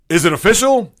Is it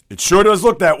official? It sure does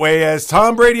look that way as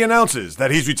Tom Brady announces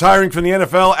that he's retiring from the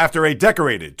NFL after a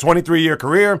decorated 23-year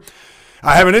career.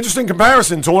 I have an interesting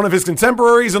comparison to one of his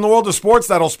contemporaries in the world of sports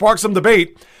that'll spark some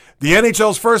debate. The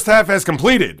NHL's first half has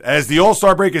completed. As the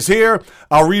All-Star break is here,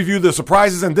 I'll review the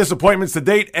surprises and disappointments to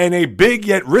date and a big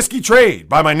yet risky trade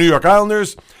by my New York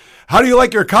Islanders. How do you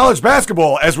like your college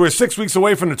basketball as we're 6 weeks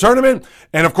away from the tournament?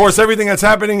 And of course, everything that's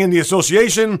happening in the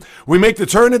association. We make the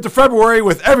turn into February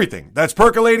with everything that's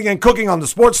percolating and cooking on the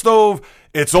sports stove.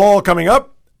 It's all coming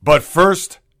up. But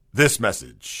first, this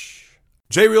message.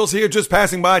 J-Reels here, just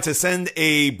passing by to send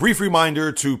a brief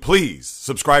reminder to please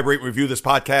subscribe, rate, review this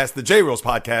podcast, the J-Reels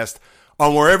podcast,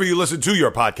 on wherever you listen to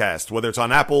your podcast, whether it's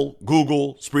on Apple,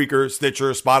 Google, Spreaker,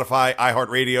 Stitcher, Spotify,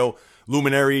 iHeartRadio,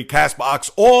 Luminary,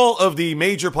 CastBox, all of the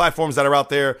major platforms that are out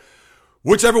there.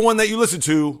 Whichever one that you listen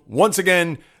to, once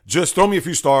again, just throw me a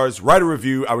few stars, write a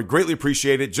review. I would greatly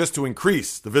appreciate it just to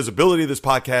increase the visibility of this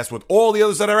podcast with all the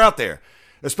others that are out there,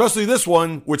 especially this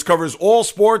one, which covers all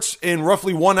sports in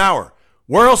roughly 1 hour.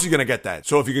 Where else are you going to get that?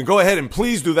 So if you can go ahead and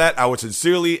please do that, I would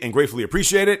sincerely and gratefully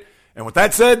appreciate it. And with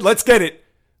that said, let's get it.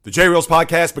 The J-Reels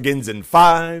podcast begins in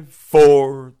 5,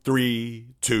 4, 3,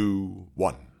 2,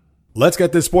 1. Let's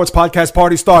get this sports podcast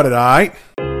party started, all right?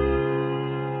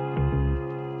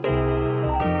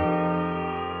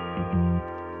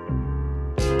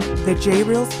 The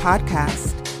J-Reels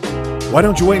podcast. Why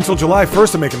don't you wait until July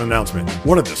 1st to make an announcement?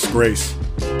 What a disgrace.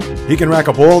 He can rack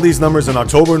up all these numbers in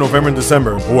October, November, and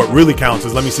December, but what really counts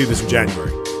is let me see this in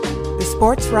January. The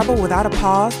sports rebel without a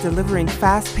pause, delivering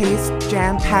fast-paced,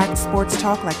 jam-packed sports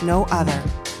talk like no other.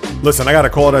 Listen, I gotta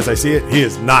call it as I see it. He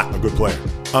is not a good player.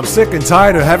 I'm sick and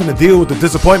tired of having to deal with the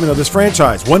disappointment of this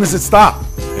franchise. When does it stop?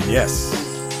 And yes,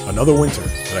 another winter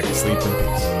that I can sleep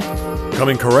in peace.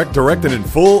 Coming correct, direct, and in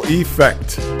full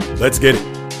effect. Let's get it.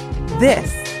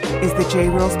 This is the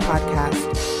J-Reels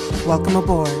podcast. Welcome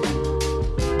aboard.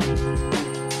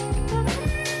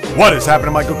 What is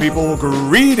happening, my good people?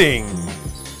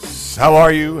 Greetings. How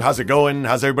are you? How's it going?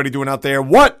 How's everybody doing out there?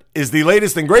 What is the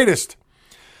latest and greatest?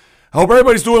 I hope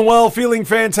everybody's doing well, feeling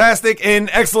fantastic, in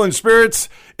excellent spirits.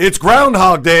 It's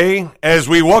Groundhog Day as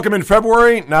we welcome in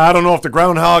February. Now, I don't know if the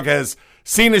groundhog has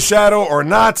seen his shadow or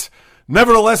not.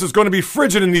 Nevertheless, it's going to be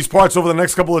frigid in these parts over the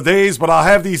next couple of days, but I'll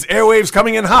have these airwaves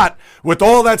coming in hot with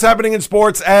all that's happening in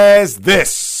sports as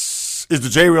this is the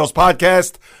J-Reels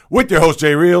podcast with your host,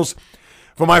 J-Reels.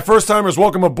 For my first-timers,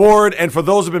 welcome aboard, and for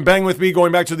those who have been banging with me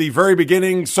going back to the very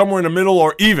beginning, somewhere in the middle,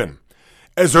 or even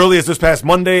as early as this past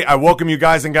Monday, I welcome you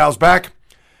guys and gals back.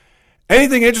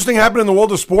 Anything interesting happened in the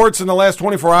world of sports in the last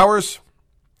 24 hours?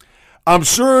 I'm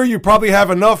sure you probably have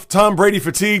enough Tom Brady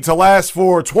fatigue to last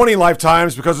for 20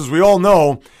 lifetimes because, as we all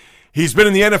know, he's been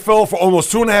in the NFL for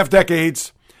almost 2.5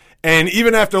 decades. And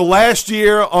even after last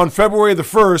year on February the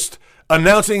 1st,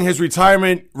 announcing his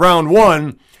retirement round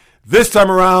one, this time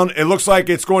around, it looks like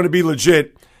it's going to be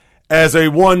legit as a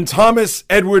one Thomas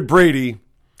Edward Brady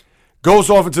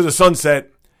goes off into the sunset,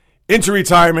 into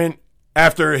retirement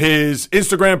after his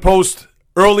Instagram post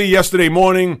early yesterday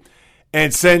morning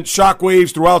and sent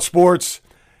shockwaves throughout sports.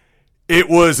 It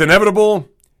was inevitable.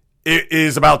 It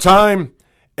is about time.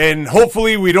 And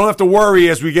hopefully we don't have to worry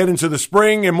as we get into the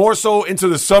spring and more so into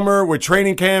the summer with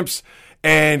training camps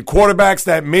and quarterbacks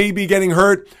that may be getting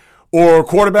hurt or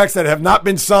quarterbacks that have not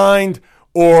been signed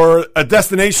or a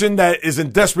destination that is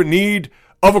in desperate need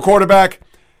of a quarterback,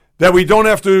 that we don't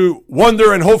have to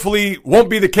wonder, and hopefully won't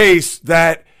be the case,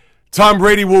 that Tom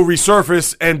Brady will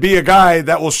resurface and be a guy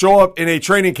that will show up in a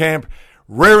training camp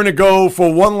raring to go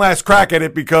for one last crack at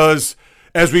it because,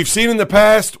 as we've seen in the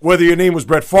past, whether your name was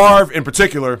Brett Favre in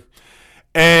particular,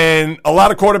 and a lot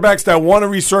of quarterbacks that want to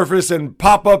resurface and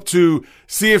pop up to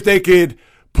see if they could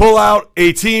pull out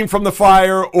a team from the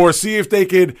fire or see if they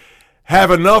could have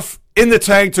enough in the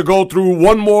tank to go through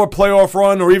one more playoff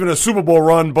run or even a Super Bowl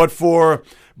run. But for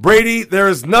Brady, there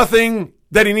is nothing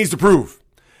that he needs to prove.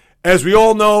 As we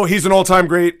all know, he's an all-time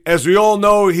great. As we all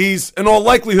know, he's in all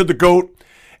likelihood the GOAT.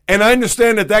 And I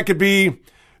understand that that could be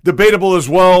debatable as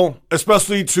well,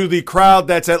 especially to the crowd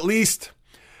that's at least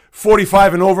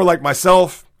 45 and over like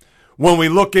myself. When we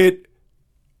look at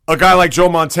a guy like Joe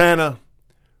Montana,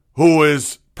 who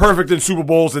is perfect in Super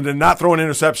Bowls and did not throw an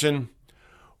interception,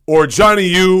 or Johnny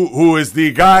U, who is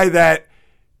the guy that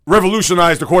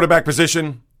revolutionized the quarterback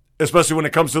position, especially when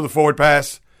it comes to the forward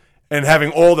pass, and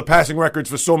having all the passing records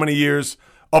for so many years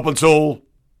up until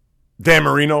Dan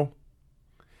Marino.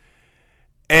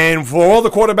 And for all the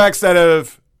quarterbacks that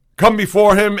have come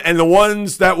before him and the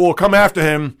ones that will come after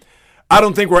him, I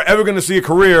don't think we're ever going to see a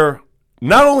career,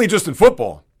 not only just in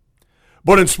football,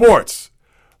 but in sports,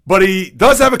 But he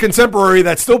does have a contemporary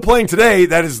that's still playing today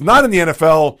that is not in the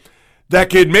NFL that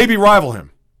could maybe rival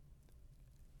him.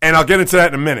 And I'll get into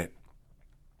that in a minute.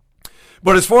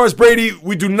 But as far as Brady,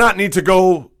 we do not need to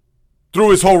go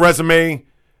through his whole resume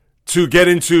to get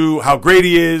into how great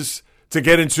he is, to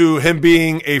get into him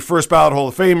being a first ballot Hall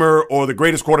of Famer or the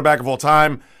greatest quarterback of all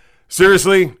time.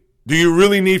 Seriously, do you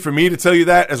really need for me to tell you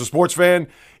that as a sports fan?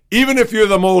 Even if you're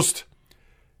the most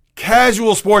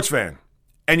casual sports fan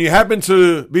and you happen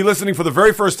to be listening for the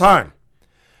very first time,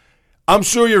 I'm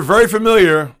sure you're very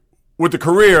familiar with the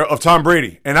career of Tom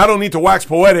Brady. And I don't need to wax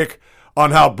poetic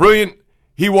on how brilliant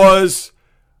he was,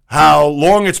 how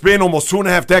long it's been, almost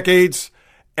 2.5 decades,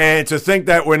 and to think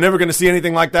that we're never going to see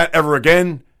anything like that ever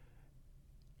again,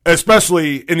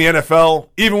 especially in the NFL.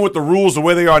 Even with the rules the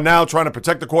way they are now, trying to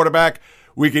protect the quarterback,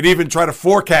 we could even try to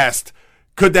forecast,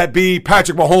 could that be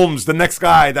Patrick Mahomes, the next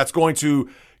guy that's going to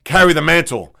carry the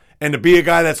mantle and to be a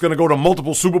guy that's going to go to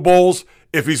multiple Super Bowls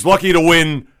if he's lucky to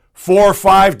win 4 or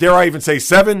 5, dare I even say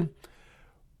 7.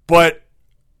 But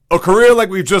a career like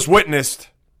we've just witnessed,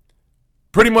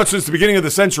 pretty much since the beginning of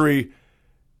the century,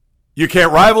 you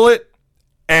can't rival it,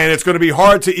 and it's going to be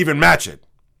hard to even match it,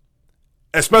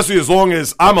 especially as long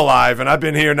as I'm alive, and I've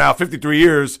been here now 53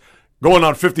 years, going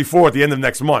on 54 at the end of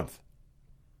next month.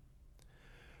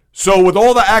 So with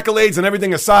all the accolades and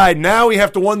everything aside, now we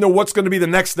have to wonder what's going to be the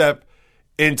next step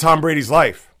in Tom Brady's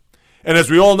life. And as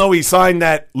we all know, he signed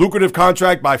that lucrative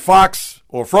contract by Fox,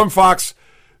 or from Fox,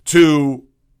 to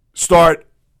start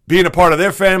being a part of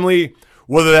their family.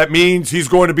 Whether that means he's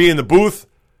going to be in the booth,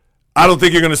 I don't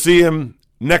think you're going to see him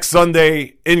next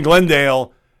Sunday in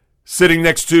Glendale sitting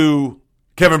next to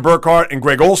Kevin Burkhardt and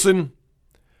Greg Olsen.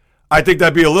 I think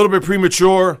that'd be a little bit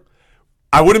premature.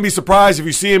 I wouldn't be surprised if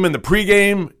you see him in the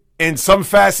pregame in some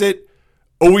facet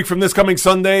a week from this coming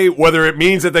Sunday, whether it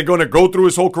means that they're going to go through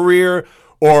his whole career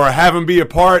or have him be a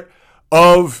part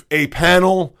of a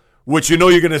panel, which you know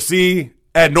you're going to see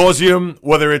ad nauseum,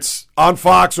 whether it's on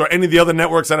Fox or any of the other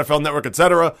networks, NFL Network,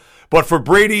 etc. But for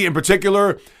Brady in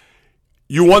particular,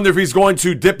 you wonder if he's going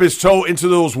to dip his toe into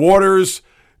those waters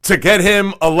to get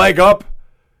him a leg up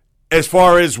as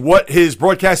far as what his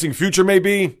broadcasting future may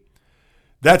be.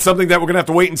 That's something that we're going to have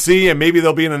to wait and see, and maybe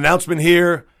there'll be an announcement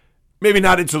here, maybe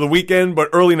not into the weekend, but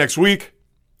early next week.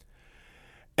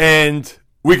 And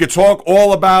we could talk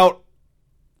all about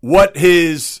what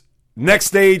his next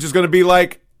stage is going to be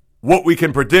like, what we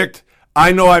can predict.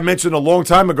 I know I mentioned a long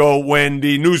time ago when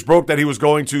the news broke that he was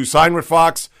going to sign with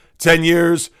Fox, 10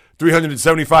 years,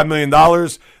 $375 million,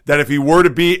 that if he were to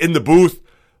be in the booth,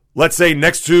 let's say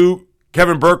next to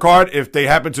Kevin Burkhardt, if they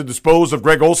happen to dispose of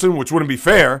Greg Olsen, which wouldn't be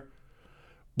fair,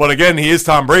 but again, he is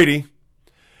Tom Brady,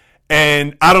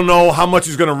 and I don't know how much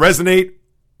he's going to resonate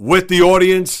with the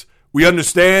audience. We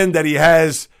understand that he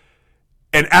has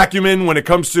an acumen when it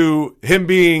comes to him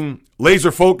being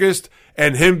laser focused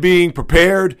and him being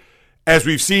prepared, as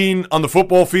we've seen on the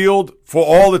football field for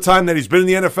all the time that he's been in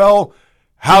the NFL.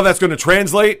 How that's going to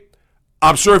translate,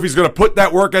 I'm sure if he's going to put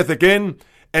that work ethic in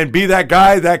and be that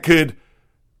guy that could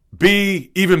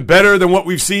be even better than what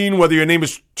we've seen, whether your name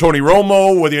is Tony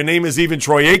Romo, whether your name is even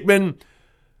Troy Aikman,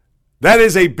 that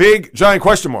is a big, giant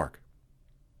question mark.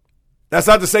 That's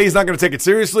not to say he's not going to take it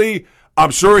seriously.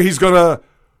 I'm sure he's going to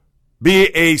be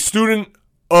a student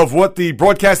of what the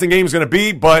broadcasting game is going to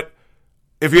be, but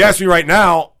if you ask me right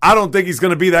now, I don't think he's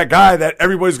going to be that guy that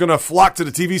everybody's going to flock to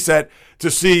the TV set to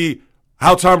see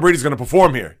how Tom Brady's going to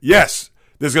perform here. Yes,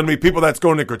 there's going to be people that's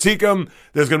going to critique him.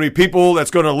 There's going to be people that's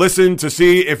going to listen to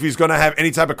see if he's going to have any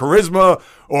type of charisma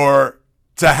or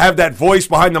to have that voice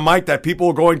behind the mic that people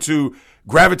are going to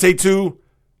gravitate to,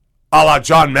 a la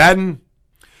John Madden.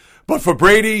 But for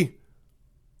Brady,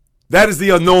 that is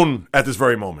the unknown at this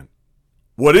very moment.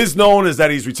 What is known is that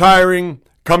he's retiring,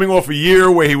 coming off a year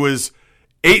where he was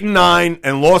 8-9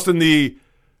 and lost in the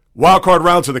wild card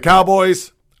round to the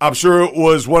Cowboys. I'm sure it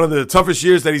was one of the toughest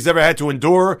years that he's ever had to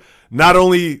endure, not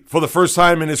only for the first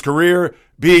time in his career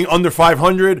being under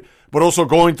 500, but also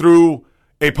going through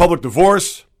a public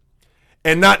divorce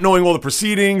and not knowing all the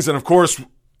proceedings and, of course,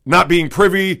 not being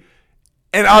privy.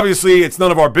 And obviously, it's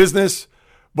none of our business,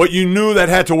 but you knew that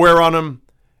had to wear on him.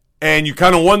 And you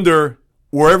kind of wonder,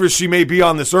 wherever she may be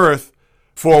on this earth,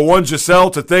 for one Giselle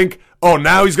to think, oh,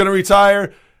 now he's going to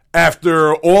retire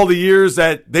after all the years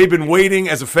that they've been waiting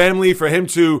as a family for him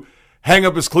to hang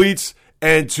up his cleats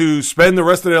and to spend the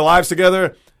rest of their lives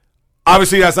together.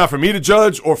 Obviously, that's not for me to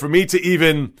judge or for me to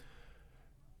even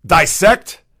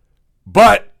dissect,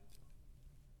 but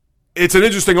it's an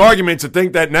interesting argument to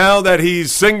think that now that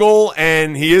he's single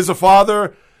and he is a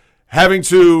father, having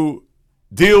to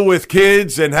deal with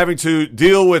kids and having to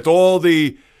deal with all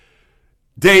the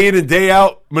day in and day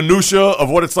out minutia of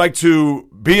what it's like to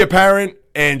be a parent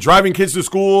and driving kids to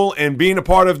school and being a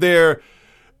part of their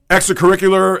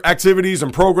extracurricular activities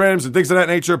and programs and things of that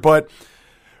nature. But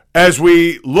as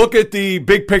we look at the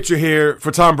big picture here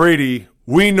for Tom Brady,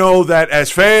 we know that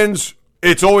as fans,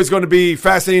 it's always going to be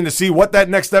fascinating to see what that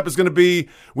next step is going to be.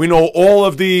 We know all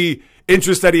of the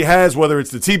interest that he has, whether it's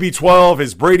the TB12,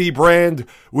 his Brady brand.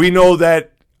 We know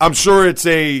that I'm sure it's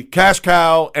a cash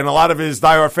cow, and a lot of his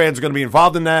diehard fans are going to be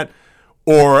involved in that,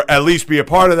 or at least be a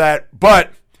part of that.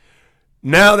 But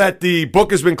now that the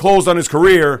book has been closed on his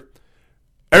career,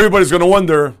 everybody's going to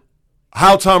wonder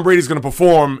how Tom Brady's going to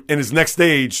perform in his next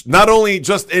stage, not only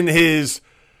just in his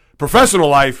professional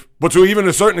life, but to even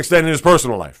a certain extent in his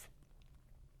personal life,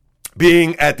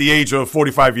 being at the age of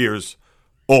 45 years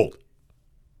old.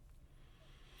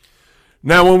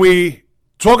 Now, when we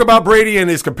talk about Brady and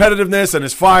his competitiveness and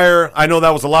his fire, I know that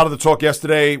was a lot of the talk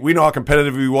yesterday. We know how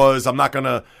competitive he was. I'm not going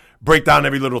to break down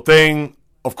every little thing.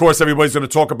 Of course, everybody's going to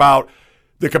talk about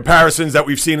the comparisons that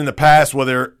we've seen in the past,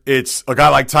 whether it's a guy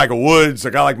like Tiger Woods,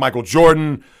 a guy like Michael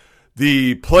Jordan,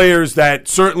 the players that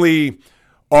certainly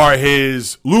are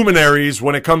his luminaries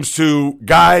when it comes to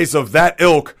guys of that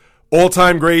ilk,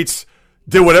 all-time greats,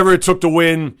 did whatever it took to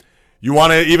win. You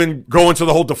want to even go into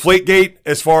the whole Deflategate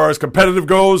as far as competitive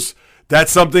goes.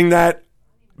 That's something that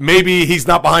maybe he's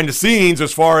not behind the scenes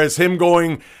as far as him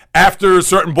going after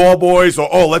certain ball boys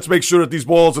or, let's make sure that these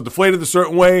balls are deflated a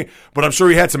certain way. But I'm sure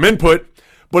he had some input.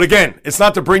 But again, it's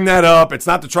not to bring that up. It's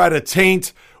not to try to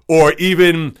taint or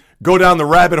even go down the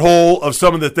rabbit hole of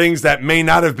some of the things that may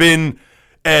not have been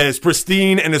as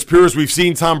pristine and as pure as we've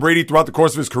seen Tom Brady throughout the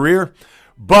course of his career.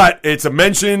 But it's a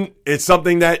mention. It's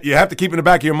something that you have to keep in the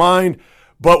back of your mind.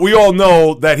 But we all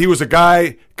know that he was a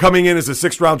guy coming in as a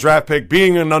sixth-round draft pick,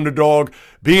 being an underdog,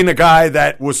 being a guy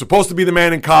that was supposed to be the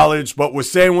man in college, but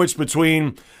was sandwiched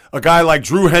between a guy like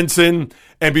Drew Henson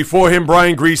and before him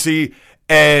Brian Griese,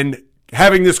 and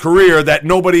having this career that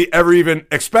nobody ever even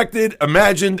expected,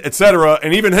 imagined, etc.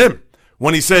 And even him,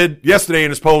 when he said yesterday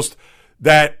in his post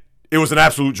that it was an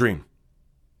absolute dream.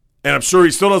 And I'm sure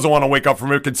he still doesn't want to wake up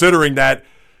from it, considering that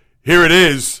here it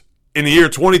is in the year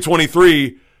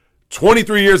 2023,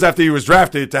 23 years after he was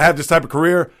drafted, to have this type of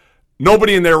career.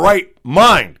 Nobody in their right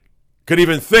mind could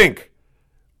even think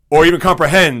or even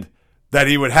comprehend that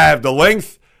he would have the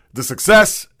length, the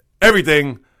success,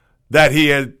 everything that he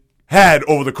had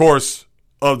over the course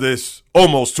of this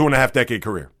almost 2.5-decade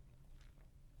career.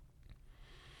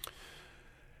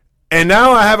 And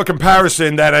now I have a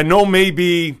comparison that I know may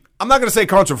be, I'm not going to say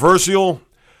controversial,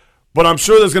 but I'm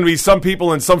sure there's going to be some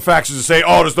people and some factions that say,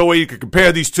 there's no way you could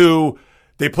compare these two.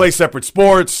 They play separate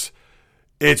sports.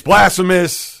 It's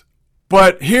blasphemous.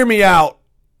 But hear me out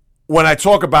when I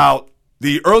talk about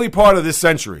the early part of this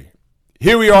century.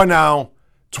 Here we are now,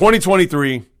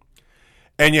 2023,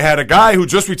 and you had a guy who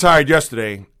just retired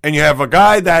yesterday, and you have a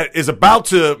guy that is about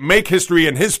to make history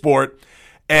in his sport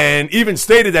and even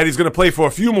stated that he's going to play for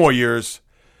a few more years,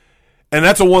 and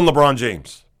that's one LeBron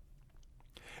James.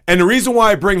 And the reason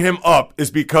why I bring him up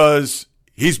is because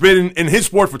he's been in his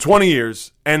sport for 20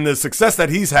 years, and the success that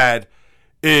he's had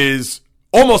is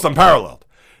almost unparalleled.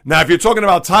 Now, if you're talking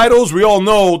about titles, we all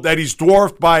know that he's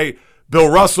dwarfed by Bill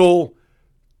Russell,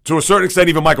 to a certain extent,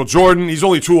 even Michael Jordan. He's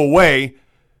only 2 away.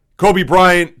 Kobe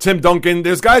Bryant, Tim Duncan.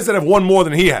 There's guys that have won more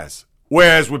than he has.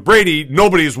 Whereas with Brady,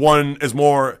 nobody has won as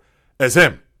more as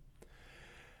him.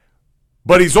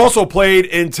 But he's also played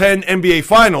in 10 NBA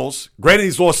Finals. Granted,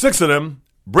 he's lost 6 of them.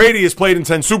 Brady has played in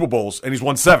 10 Super Bowls, and he's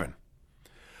won 7.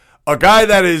 A guy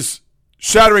that is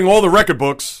shattering all the record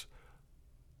books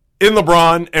in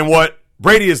LeBron and what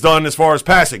Brady has done as far as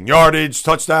passing, yardage,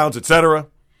 touchdowns, etc.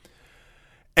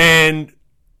 And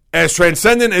as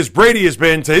transcendent as Brady has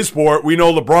been to his sport, we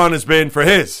know LeBron has been for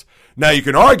his. Now, you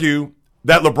can argue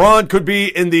that LeBron could be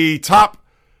in the top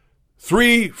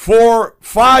 3, 4,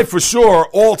 5 for sure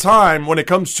all time when it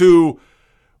comes to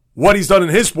what he's done in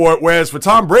his sport, whereas for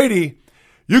Tom Brady,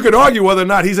 you could argue whether or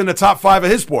not he's in the top 5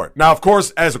 of his sport. Now, of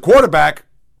course, as a quarterback,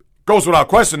 goes without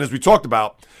question, as we talked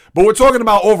about, but we're talking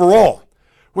about overall.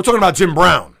 We're talking about Jim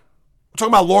Brown. We're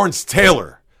talking about Lawrence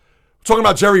Taylor. We're talking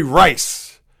about Jerry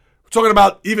Rice. We're talking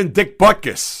about even Dick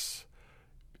Butkus.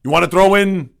 You want to throw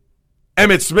in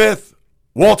Emmitt Smith,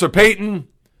 Walter Payton.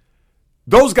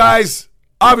 Those guys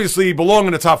obviously belong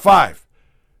in the top 5.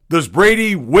 Does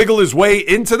Brady wiggle his way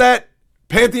into that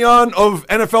pantheon of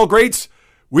NFL greats?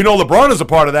 We know LeBron is a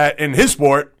part of that in his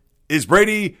sport. Is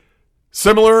Brady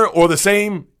similar or the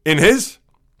same in his?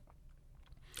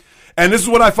 And this is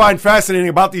what I find fascinating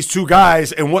about these two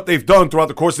guys and what they've done throughout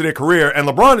the course of their career. And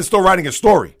LeBron is still writing a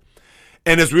story.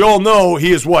 And as we all know,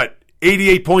 he is what?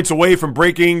 88 points away from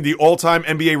breaking the all-time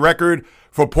NBA record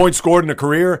for points scored in a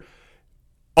career,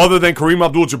 other than Kareem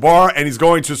Abdul-Jabbar, and he's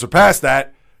going to surpass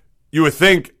that. You would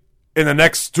think in the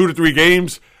next 2 to 3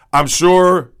 games. I'm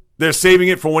sure they're saving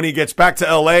it for when he gets back to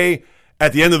L.A.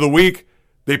 at the end of the week.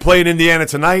 They play in Indiana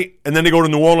tonight, and then they go to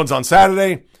New Orleans on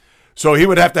Saturday. So he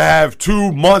would have to have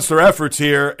 2 monster efforts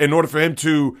here in order for him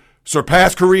to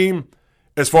surpass Kareem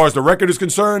as far as the record is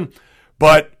concerned.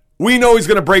 But we know he's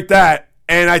going to break that.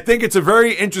 And I think it's a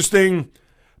very interesting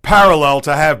parallel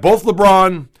to have both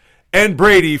LeBron and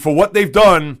Brady for what they've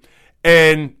done.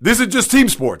 And this is just team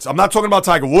sports. I'm not talking about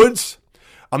Tiger Woods.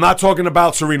 I'm not talking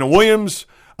about Serena Williams.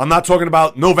 I'm not talking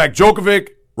about Novak Djokovic,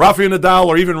 Rafael Nadal,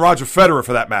 or even Roger Federer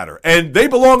for that matter. And they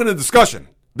belong in the discussion.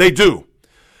 They do.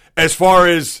 As far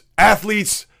as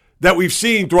athletes that we've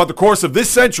seen throughout the course of this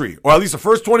century, or at least the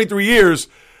first 23 years,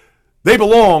 they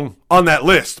belong on that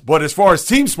list. But as far as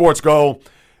team sports go,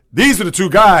 these are the 2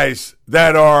 guys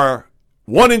that are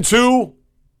 1 and 2,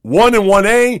 1 and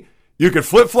 1A. You can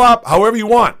flip-flop however you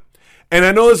want. And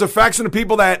I know there's a faction of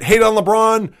people that hate on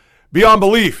LeBron beyond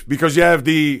belief because you have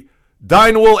the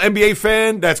dyed-in-the-wool NBA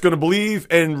fan that's going to believe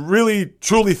and really,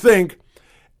 truly think,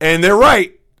 and they're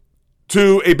right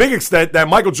to a big extent, that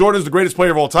Michael Jordan is the greatest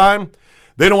player of all time.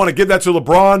 They don't want to give that to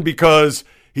LeBron because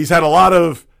he's had a lot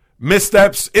of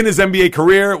missteps in his NBA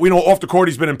career. We know off the court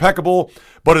he's been impeccable,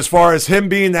 but as far as him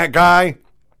being that guy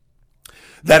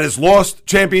that has lost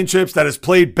championships, that has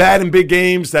played bad in big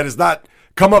games, that has not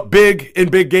come up big in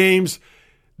big games,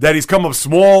 that he's come up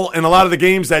small in a lot of the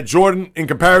games that Jordan, in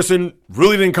comparison,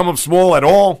 really didn't come up small at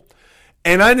all.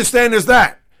 And I understand there's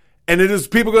that. And it is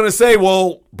people going to say,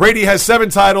 well, Brady has 7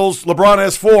 titles, LeBron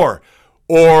has 4.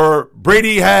 Or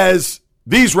Brady has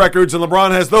these records and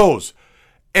LeBron has those.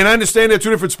 And I understand they're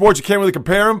 2 different sports. You can't really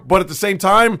compare them. But at the same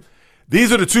time,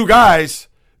 these are the 2 guys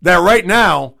that right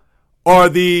now are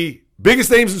the biggest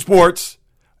names in sports.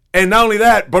 And not only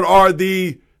that, but are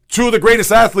the 2 of the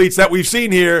greatest athletes that we've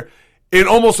seen here in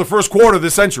almost the first quarter of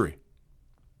this century.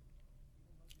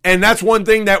 And that's one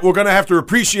thing that we're going to have to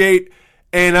appreciate.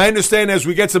 And I understand as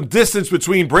we get some distance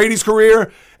between Brady's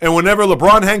career and whenever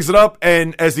LeBron hangs it up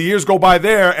and as the years go by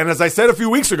there, and as I said a few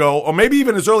weeks ago, or maybe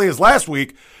even as early as last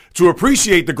week, to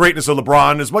appreciate the greatness of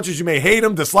LeBron as much as you may hate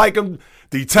him, dislike him,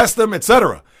 detest him,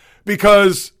 etc.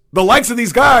 Because the likes of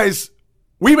these guys,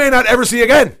 we may not ever see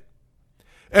again.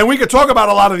 And we could talk about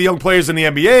a lot of the young players in the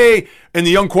NBA and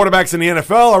the young quarterbacks in the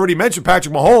NFL. I already mentioned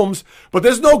Patrick Mahomes, but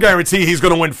there's no guarantee he's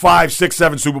going to win 5, 6,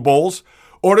 7 Super Bowls.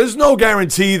 Or there's no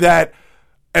guarantee that,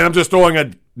 and I'm just throwing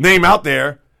a name out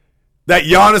there, that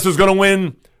Giannis is going to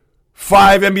win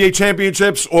 5 NBA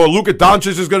championships, or Luka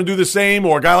Doncic is going to do the same,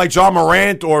 or a guy like John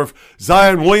Morant, or if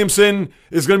Zion Williamson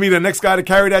is going to be the next guy to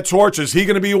carry that torch. Is he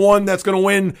going to be one that's going to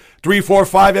win 3, 4,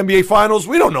 5 NBA finals?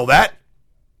 We don't know that.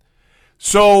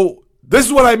 So this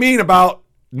is what I mean about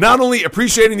not only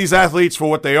appreciating these athletes for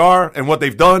what they are and what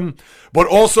they've done, but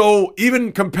also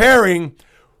even comparing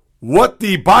what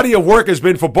the body of work has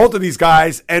been for both of these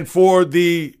guys and for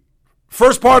the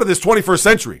first part of this 21st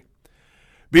century.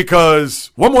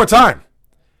 Because, one more time,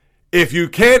 if you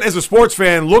can't, as a sports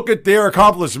fan, look at their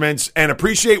accomplishments and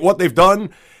appreciate what they've done,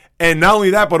 and not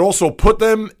only that, but also put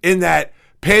them in that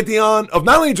pantheon of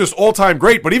not only just all-time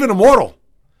great, but even immortal.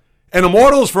 And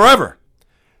immortal is forever.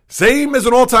 Same as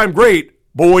an all-time great,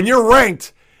 but when you're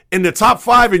ranked in the top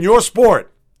 5 in your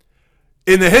sport,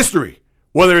 in the history,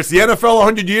 whether it's the NFL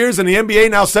 100 years and the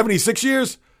NBA now 76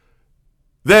 years,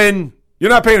 then you're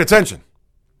not paying attention.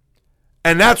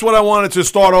 And that's what I wanted to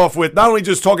start off with, not only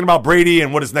just talking about Brady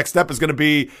and what his next step is going to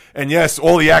be, and yes,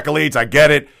 all the accolades, I get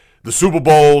it, the Super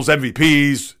Bowls,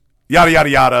 MVPs, yada, yada,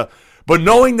 yada, but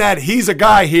knowing that he's a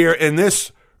guy here in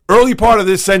this early part of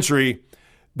this century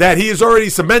that he has already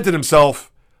cemented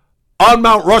himself on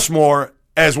Mount Rushmore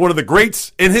as one of the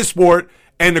greats in his sport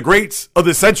and the greats of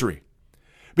this century.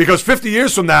 Because 50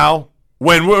 years from now,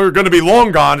 when we're going to be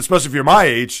long gone, especially if you're my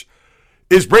age,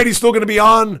 is Brady still going to be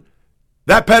on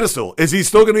that pedestal? Is he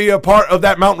still going to be a part of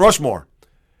that Mount Rushmore?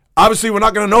 Obviously, we're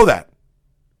not going to know that.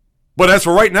 But as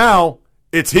for right now,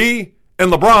 it's he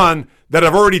and LeBron that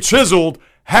have already chiseled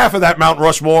half of that Mount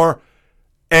Rushmore,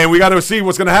 and we got to see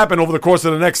what's going to happen over the course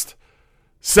of the next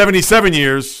 77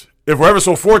 years, if we're ever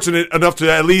so fortunate enough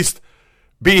to at least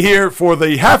be here for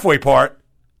the halfway part,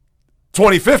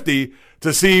 2050,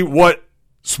 to see what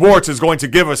sports is going to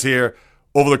give us here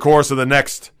over the course of the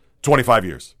next 25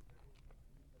 years.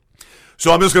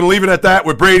 So I'm just going to leave it at that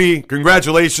with Brady.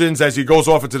 Congratulations as he goes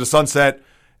off into the sunset,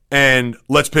 and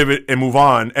let's pivot and move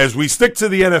on. As we stick to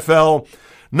the NFL,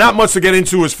 not much to get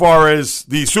into as far as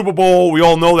the Super Bowl. We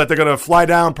all know that they're going to fly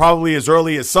down probably as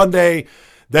early as Sunday.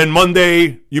 Then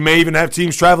Monday, you may even have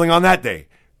teams traveling on that day.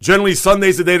 Generally,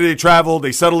 Sunday's the day that they travel.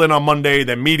 They settle in on Monday,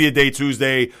 then media day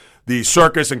Tuesday, the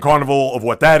circus and carnival of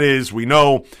what that is, we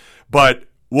know. But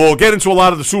we'll get into a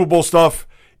lot of the Super Bowl stuff,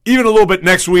 even a little bit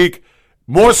next week,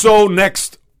 more so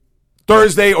next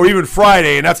Thursday or even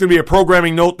Friday, and that's going to be a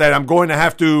programming note that I'm going to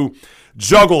have to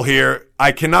juggle here.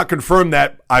 I cannot confirm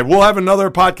that. I will have another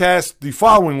podcast the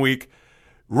following week,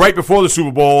 right before the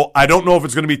Super Bowl. I don't know if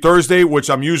it's going to be Thursday, which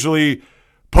I'm usually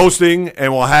posting,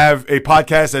 and we'll have a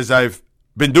podcast as I've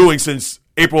been doing since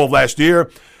April of last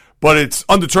year, but it's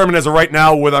undetermined as of right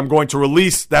now whether I'm going to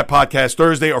release that podcast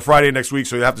Thursday or Friday next week,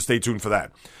 so you have to stay tuned for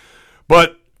that.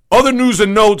 But other news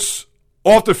and notes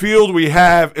off the field, we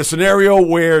have a scenario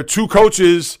where two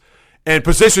coaches and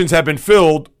positions have been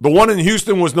filled. The one in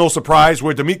Houston was no surprise,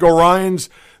 where DeMeco Ryans,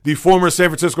 the former San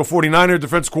Francisco 49er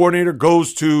defense coordinator,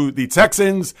 goes to the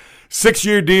Texans,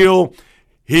 6-year deal.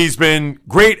 He's been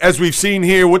great, as we've seen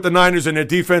here with the Niners and their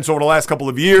defense over the last couple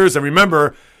of years. And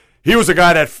remember, he was a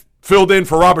guy that filled in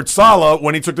for Robert Saleh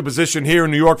when he took the position here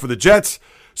in New York for the Jets.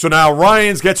 So now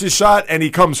Ryans gets his shot and he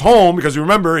comes home because,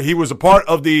 remember, he was a part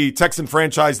of the Texan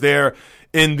franchise there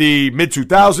in the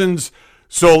mid-2000s.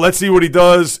 So let's see what he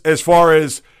does as far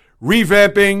as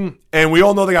revamping. And we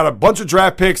all know they got a bunch of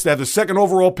draft picks. They have the second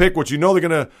overall pick, which you know they're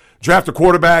going to draft a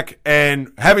quarterback.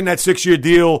 And having that 6-year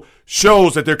deal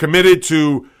shows that they're committed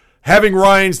to having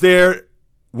Ryans there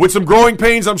with some growing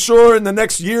pains, I'm sure, in the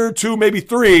next year or two, maybe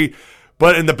 3.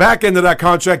 But in the back end of that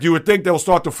contract, you would think they'll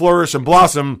start to flourish and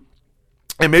blossom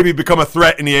and maybe become a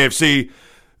threat in the AFC.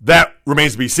 That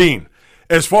remains to be seen.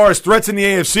 As far as threats in the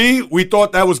AFC, we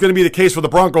thought that was going to be the case for the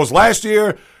Broncos last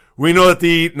year. We know that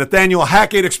the Nathaniel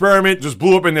Hackett experiment just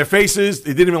blew up in their faces.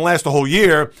 It didn't even last a whole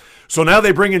year. So now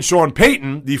they bring in Sean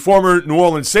Payton, the former New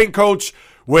Orleans Saint coach,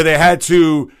 where they had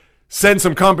to send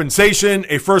some compensation,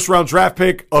 a first-round draft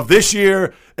pick of this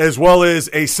year, as well as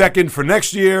a second for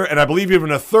next year, and I believe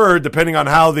even a third, depending on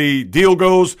how the deal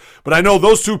goes. But I know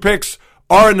those 2 picks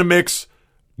are in the mix.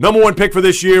 Number 1 pick for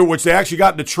this year, which they actually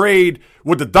got in the trade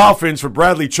with the Dolphins for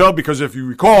Bradley Chubb, because if you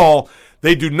recall,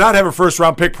 they do not have a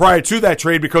first-round pick prior to that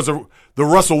trade because of the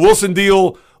Russell Wilson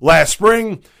deal last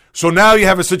spring. So now you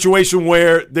have a situation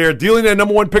where they're dealing their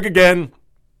number 1 pick again,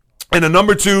 and a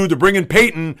number 2 to bring in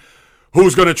Payton,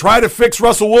 who's going to try to fix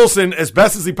Russell Wilson as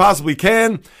best as he possibly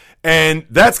can. And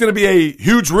that's going to be a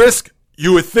huge risk.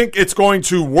 You would think it's going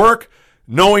to work,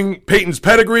 knowing Payton's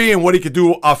pedigree and what he could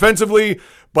do offensively.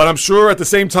 But I'm sure at the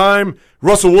same time,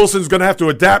 Russell Wilson's going to have to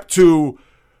adapt to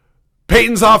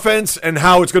Payton's offense and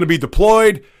how it's going to be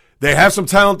deployed. They have some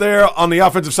talent there on the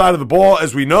offensive side of the ball,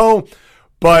 as we know.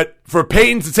 But for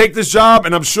Payton to take this job,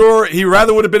 and I'm sure he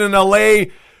rather would have been in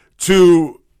L.A.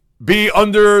 to be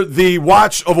under the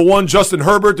watch of a one Justin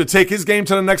Herbert to take his game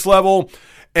to the next level.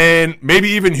 And maybe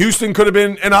even Houston could have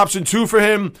been an option too for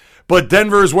him. But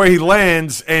Denver is where he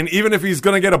lands. And even if he's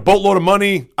going to get a boatload of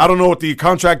money, I don't know what the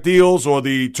contract deals or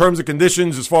the terms and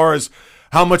conditions as far as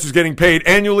how much is getting paid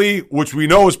annually, which we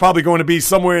know is probably going to be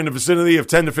somewhere in the vicinity of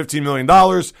 $10 to $15 million.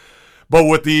 But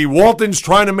with the Waltons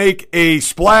trying to make a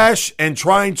splash and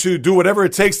trying to do whatever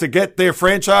it takes to get their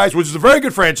franchise, which is a very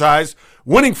good franchise,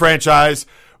 winning franchise,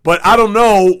 but I don't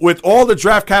know, with all the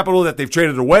draft capital that they've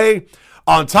traded away,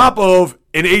 on top of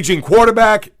an aging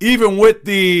quarterback, even with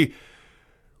the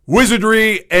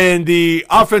wizardry and the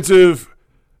offensive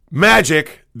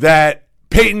magic that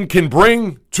Payton can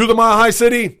bring to the Mile High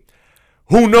City,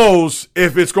 who knows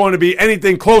if it's going to be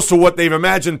anything close to what they've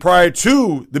imagined prior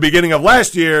to the beginning of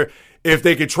last year, if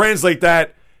they could translate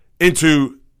that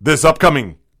into this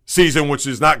upcoming season, which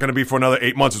is not going to be for another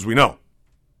 8 months, as we know.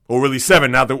 Or really 7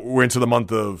 now that we're into the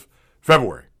month of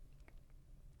February.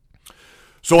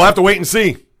 So we'll have to wait and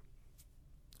see.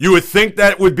 You would think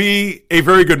that would be a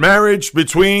very good marriage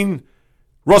between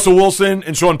Russell Wilson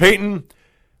and Sean Payton,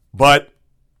 but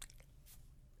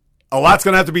a lot's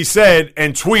going to have to be said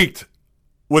and tweaked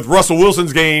with Russell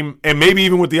Wilson's game and maybe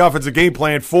even with the offensive game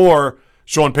plan for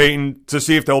Sean Payton to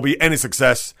see if there will be any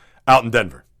success out in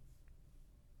Denver.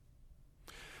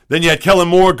 Then you had Kellen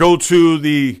Moore go to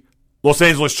the Los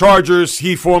Angeles Chargers,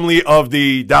 he formerly of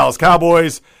the Dallas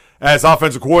Cowboys, as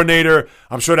offensive coordinator.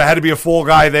 I'm sure there had to be a full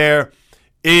guy there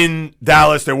in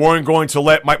Dallas. They weren't going to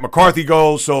let Mike McCarthy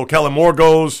go, so Kellen Moore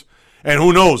goes. And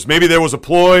who knows, maybe there was a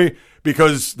ploy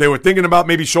because they were thinking about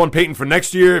maybe Sean Payton for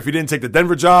next year if he didn't take the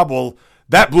Denver job. Well,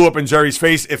 that blew up in Jerry's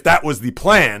face if that was the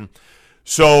plan.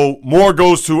 So Moore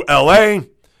goes to L.A.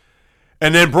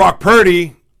 And then Brock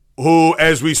Purdy, who,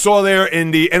 as we saw there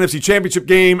in the NFC Championship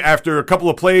game, after a couple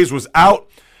of plays was out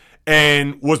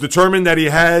and was determined that he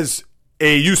has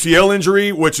a UCL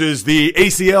injury, which is the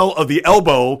ACL of the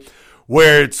elbow,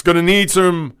 where it's going to need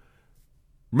some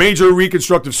major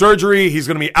reconstructive surgery. He's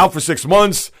going to be out for 6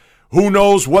 months. Who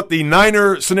knows what the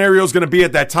Niner scenario is going to be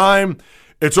at that time?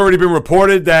 It's already been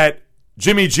reported that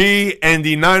Jimmy G and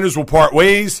the Niners will part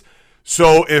ways.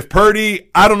 So if Purdy,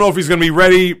 I don't know if he's going to be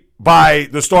ready by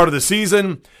the start of the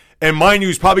season. And mind you,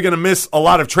 he's probably going to miss a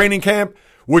lot of training camp,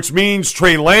 which means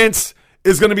Trey Lance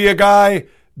is going to be a guy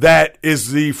that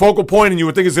is the focal point, and you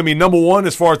would think is going to be number one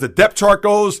as far as the depth chart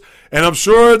goes. And I'm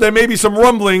sure there may be some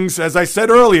rumblings, as I said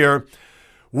earlier,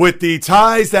 with the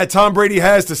ties that Tom Brady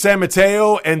has to San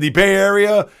Mateo and the Bay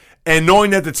Area, and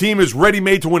knowing that the team is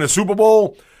ready-made to win a Super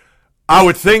Bowl, I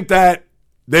would think that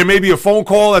there may be a phone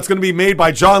call that's going to be made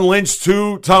by John Lynch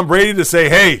to Tom Brady to say,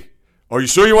 hey, are you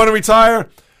sure you want to retire?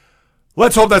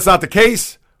 Let's hope that's not the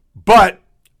case, but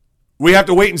we have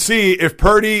to wait and see if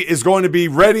Purdy is going to be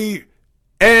ready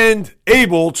and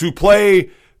able to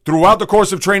play throughout the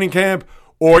course of training camp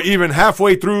or even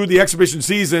halfway through the exhibition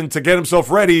season to get himself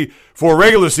ready for a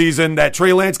regular season. That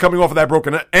Trey Lance coming off of that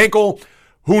broken ankle,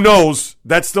 who knows?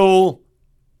 That's still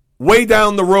way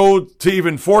down the road to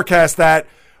even forecast that,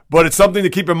 but it's something to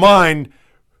keep in mind.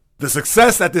 The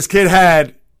success that this kid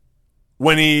had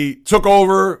when he took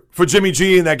over for Jimmy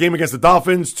G in that game against the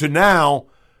Dolphins to now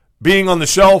being on the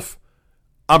shelf,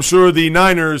 I'm sure the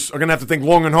Niners are going to have to think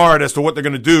long and hard as to what they're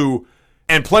going to do,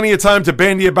 and plenty of time to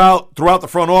bandy about throughout the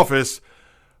front office.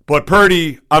 But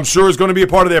Purdy, I'm sure, is going to be a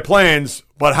part of their plans,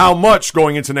 but how much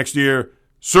going into next year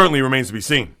certainly remains to be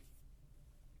seen.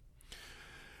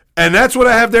 And that's what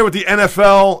I have there with the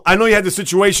NFL. I know you had the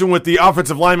situation with the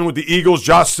offensive lineman with the Eagles,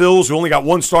 Josh Sills, who only got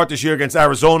one start this year against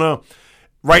Arizona.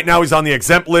 Right now he's on the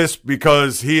exempt list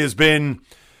because he has been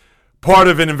part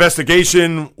of an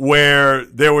investigation where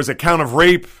there was a count of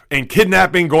rape and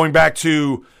kidnapping going back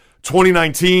to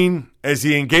 2019 as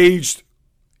he engaged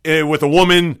with a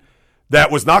woman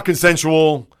that was not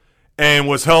consensual and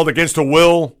was held against her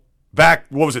will back,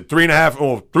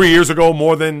 3 years ago,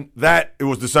 more than that. It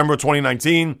was December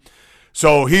 2019.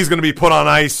 So he's going to be put on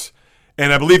ice.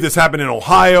 And I believe this happened in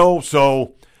Ohio.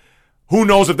 So who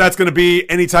knows if that's going to be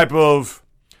any type of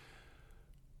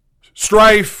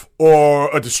strife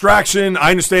or a distraction.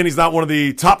 I understand he's not one of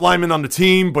the top linemen on the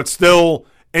team, but still,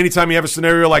 anytime you have a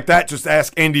scenario like that, just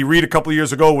ask Andy Reid a couple of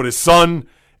years ago with his son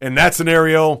in that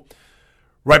scenario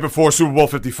right before Super Bowl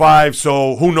 55.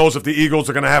 So who knows if the Eagles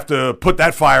are going to have to put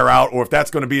that fire out or if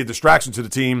that's going to be a distraction to the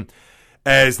team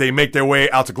as they make their way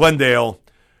out to Glendale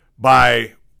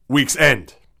by week's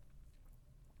end.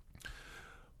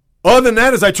 Other than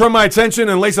that, as I turn my attention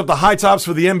and lace up the high tops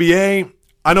for the NBA,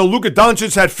 I know Luka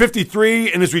Doncic had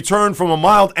 53 in his return from a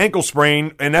mild ankle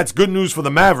sprain, and that's good news for the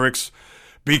Mavericks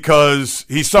because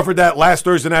he suffered that last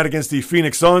Thursday night against the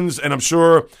Phoenix Suns, and I'm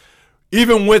sure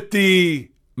even with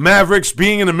the Mavericks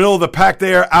being in the middle of the pack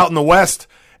there out in the West,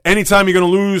 anytime you're going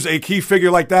to lose a key figure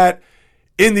like that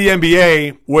in the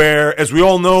NBA, where, as we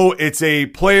all know, it's a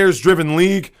players-driven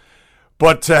league,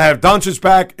 but to have Doncic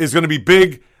back is going to be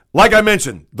big. Like I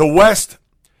mentioned, the West,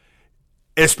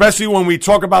 especially when we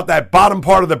talk about that bottom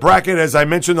part of the bracket, as I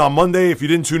mentioned on Monday, if you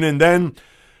didn't tune in then,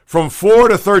 from 4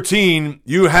 to 13,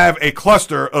 you have a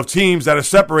cluster of teams that are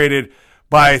separated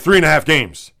by 3.5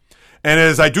 games. And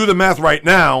as I do the math right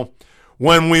now,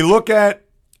 when we look at,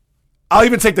 I'll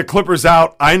even take the Clippers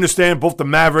out. I understand both the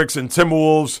Mavericks and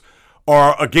Timberwolves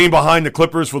are a game behind the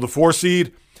Clippers for the 4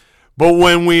 seed. But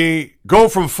when we go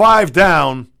from 5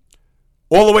 down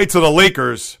all the way to the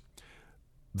Lakers,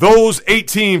 those 8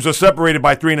 teams are separated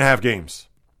by 3.5 games.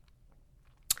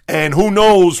 And who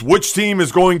knows which team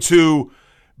is going to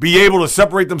be able to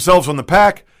separate themselves from the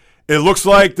pack. It looks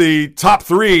like the top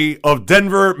 3 of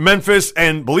Denver, Memphis,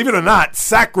 and believe it or not,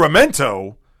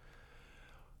 Sacramento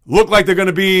look like they're going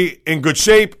to be in good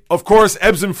shape. Of course,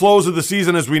 ebbs and flows of the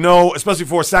season, as we know, especially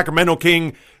for a Sacramento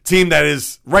King team that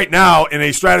is right now in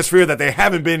a stratosphere that they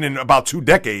haven't been in about 2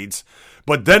 decades.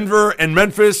 But Denver and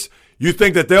Memphis, you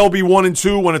think that they'll be 1 and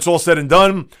 2 when it's all said and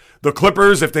done. The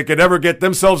Clippers, if they could ever get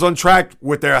themselves on track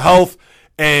with their health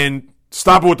and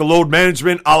stop it with the load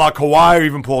management, a la Kawhi or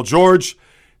even Paul George.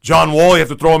 John Wall, you have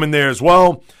to throw him in there as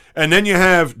well. And then you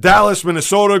have Dallas,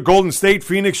 Minnesota, Golden State,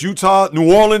 Phoenix, Utah,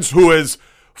 New Orleans, who has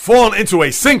fallen into a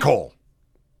sinkhole.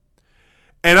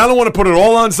 And I don't want to put it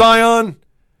all on Zion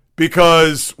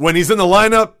because when he's in the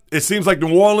lineup, it seems like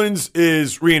New Orleans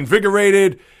is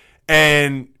reinvigorated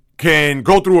and can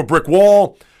go through a brick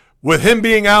wall. With him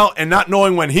being out and not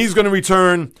knowing when he's going to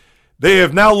return, they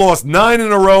have now lost 9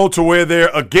 in a row to where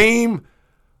they're a game,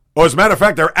 or as a matter of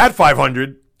fact, they're at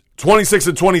 500,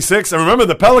 26-26. And remember,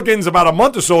 the Pelicans about a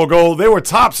month or so ago, they were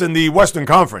tops in the Western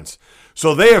Conference.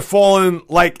 So they have fallen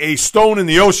like a stone in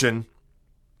the ocean.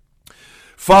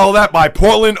 Follow that by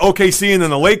Portland, OKC, and then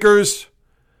the Lakers.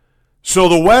 So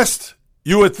the West,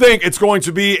 you would think it's going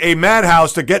to be a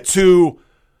madhouse to get to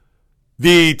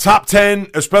the top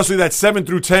 10, especially that 7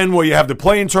 through 10 where you have the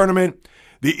play-in tournament.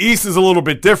 The East is a little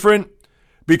bit different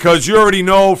because you already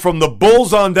know from the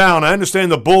Bulls on down. I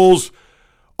understand the Bulls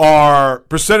are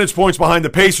percentage points behind the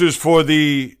Pacers for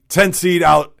the 10th seed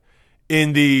out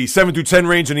in the 7 through 10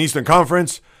 range in the Eastern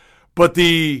Conference. But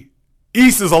the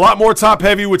East is a lot more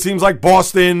top-heavy with teams like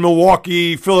Boston,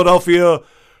 Milwaukee, Philadelphia,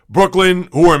 Brooklyn,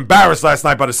 who were embarrassed last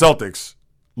night by the Celtics.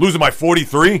 Losing by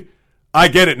 43. I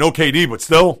get it, no KD, but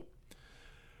still.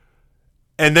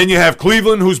 And then you have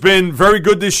Cleveland, who's been very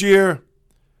good this year.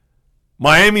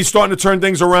 Miami's starting to turn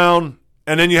things around.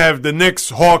 And then you have the Knicks,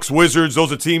 Hawks, Wizards.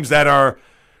 Those are teams that are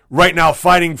right now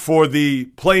fighting for the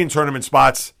play-in tournament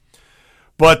spots.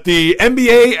 But the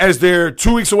NBA, as they're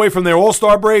 2 weeks away from their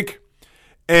All-Star break,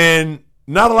 and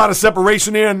not a lot of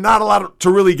separation there, not a lot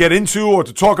to really get into or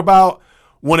to talk about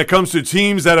when it comes to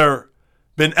teams that are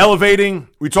been elevating.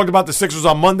 We talked about the Sixers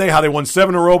on Monday, how they won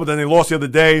 7 in a row, but then they lost the other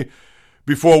day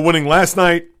before winning last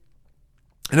night.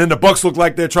 And then the Bucks look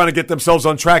like they're trying to get themselves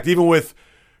on track, even with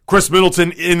Chris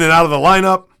Middleton in and out of the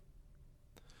lineup.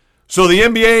 So the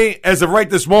NBA, as of right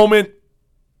this moment,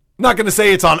 not going to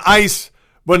say it's on ice,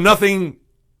 but nothing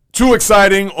too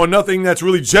exciting or nothing that's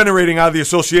really generating out of the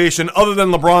association other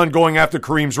than LeBron going after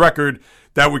Kareem's record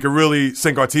that we could really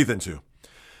sink our teeth into.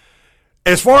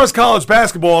 As far as college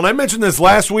basketball, and I mentioned this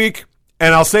last week,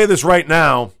 and I'll say this right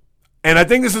now, and I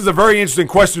think this is a very interesting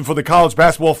question for the college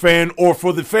basketball fan or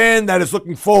for the fan that is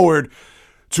looking forward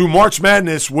to March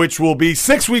Madness, which will be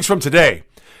 6 weeks from today.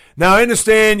 Now, I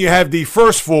understand you have the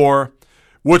first 4,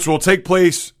 which will take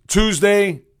place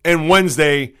Tuesday and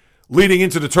Wednesday leading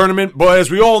into the tournament. But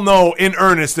as we all know, in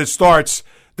earnest, it starts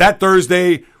that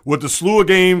Thursday with the slew of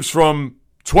games from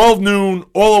 12 noon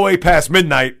all the way past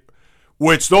midnight,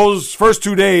 which those first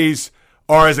 2 days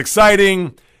are as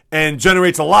exciting and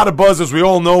generates a lot of buzz, as we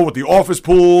all know, with the office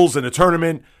pools and the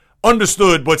tournament.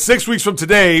 Understood, but 6 weeks from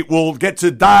today, we'll get to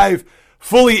dive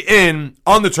fully in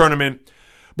on the tournament.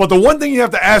 But the one thing you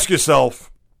have to ask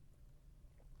yourself,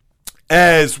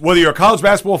 as whether you're a college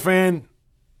basketball fan,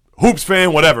 hoops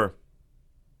fan, whatever,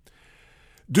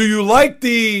 do you like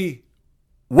the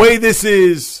way this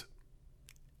is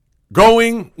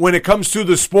going when it comes to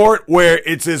the sport where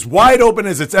it's as wide open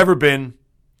as it's ever been?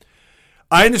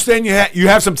 I understand you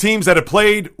have some teams that have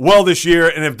played well this year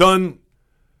and have done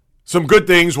some good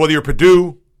things, whether you're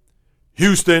Purdue,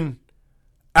 Houston,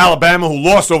 Alabama, who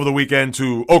lost over the weekend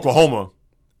to Oklahoma.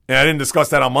 And I didn't discuss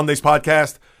that on Monday's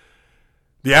podcast.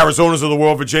 The Arizonas of the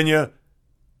world, Virginia.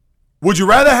 Would you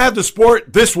rather have the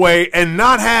sport this way and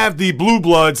not have the blue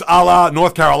bloods a la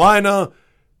North Carolina,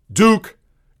 Duke,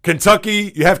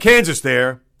 Kentucky? You have Kansas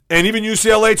there. And even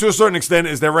UCLA to a certain extent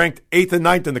is they're ranked 8th and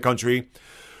 9th in the country.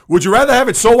 Would you rather have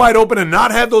it so wide open and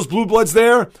not have those blue bloods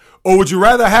there? Or would you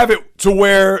rather have it to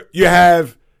where you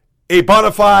have a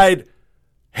bona fide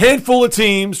handful of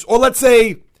teams, or let's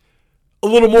say a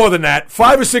little more than that,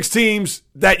 5 or 6 teams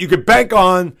that you could bank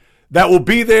on that will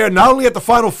be there not only at the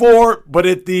Final Four, but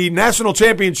at the national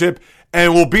championship,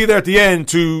 and will be there at the end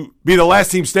to be the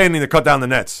last team standing to cut down the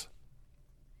nets?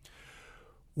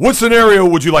 What scenario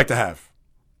would you like to have?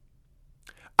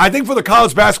 I think for the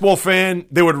college basketball fan,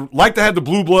 they would like to have the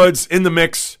blue bloods in the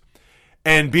mix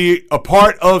and be a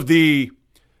part of the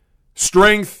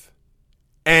strength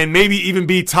and maybe even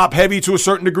be top heavy to a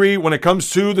certain degree when it comes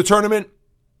to the tournament.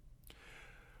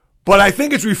 But I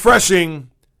think it's refreshing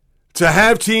to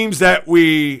have teams that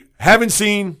we haven't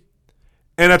seen.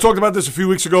 And I talked about this a few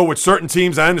weeks ago with certain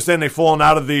teams. I understand they've fallen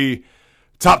out of the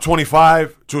top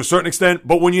 25 to a certain extent.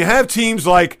 But when you have teams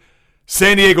like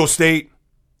San Diego State,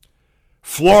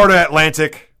 Florida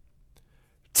Atlantic,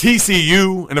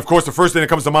 TCU, and of course the first thing that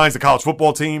comes to mind is the college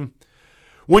football team.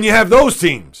 When you have those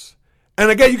teams, and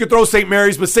again, you could throw St.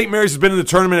 Mary's, but St. Mary's has been in the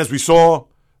tournament, as we saw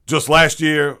just last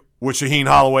year with Shaheen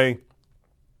Holloway.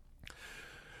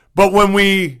 But when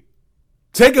we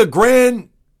take a grand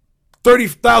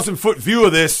 30,000-foot view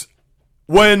of this,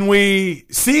 when we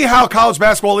see how college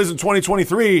basketball is in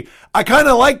 2023, I kind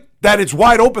of like that it's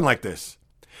wide open like this.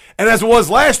 And as it was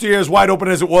last year, as wide open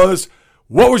as it was,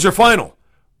 what was your final?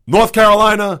 North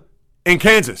Carolina and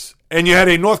Kansas. And you had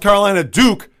a North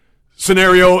Carolina-Duke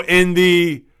scenario in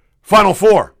the Final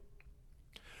Four.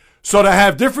 So to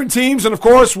have different teams, and of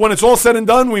course, when it's all said and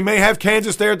done, we may have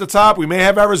Kansas there at the top. We may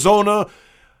have Arizona,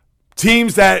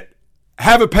 teams that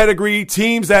have a pedigree,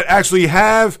 teams that actually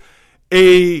have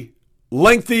a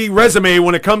lengthy resume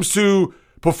when it comes to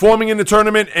performing in the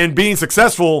tournament and being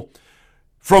successful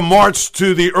from March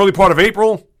to the early part of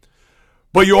April.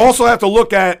 But you also have to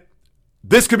look at,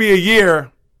 this could be a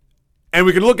year, And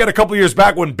we can look at a couple years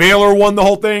back when Baylor won the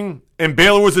whole thing. And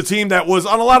Baylor was a team that was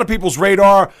on a lot of people's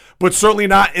radar, but certainly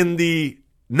not in the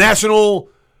national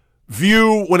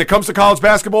view when it comes to college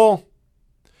basketball.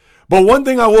 But one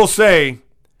thing I will say,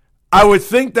 I would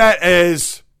think that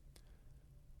as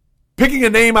picking a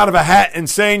name out of a hat and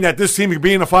saying that this team could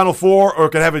be in the Final Four or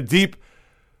could have a deep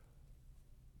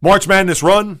March Madness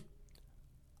run,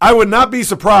 I would not be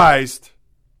surprised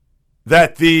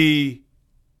that the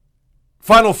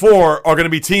Final Four are going to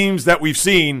be teams that we've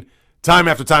seen time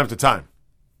after time after time.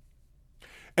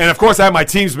 And, of course, I have my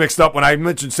teams mixed up when I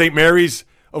mentioned St. Mary's.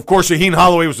 Of course, Shaheen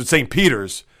Holloway was with St.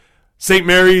 Peter's. St.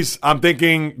 Mary's, I'm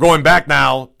thinking going back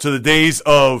now to the days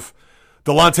of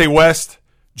Delonte West,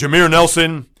 Jameer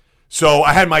Nelson. So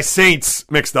I had my Saints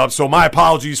mixed up. So my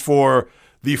apologies for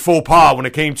the faux pas when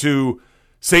it came to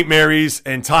St. Mary's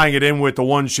and tying it in with the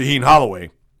one Shaheen Holloway.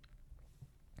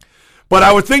 But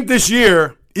I would think this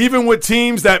year, even with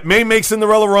teams that may make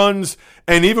Cinderella runs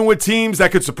and even with teams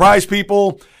that could surprise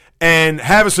people and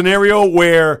have a scenario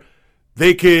where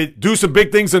they could do some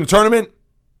big things in the tournament,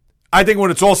 I think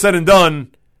when it's all said and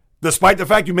done, despite the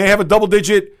fact you may have a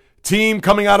double-digit team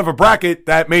coming out of a bracket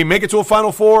that may make it to a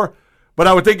Final Four, but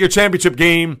I would think your championship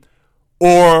game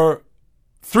or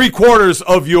 3/4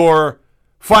 of your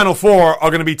Final Four are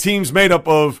going to be teams made up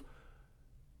of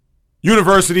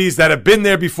universities that have been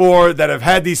there before, that have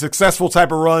had these successful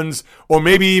type of runs, or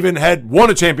maybe even had won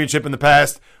a championship in the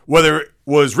past, whether it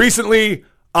was recently,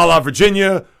 a la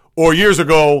Virginia, or years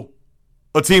ago,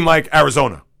 a team like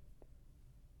Arizona.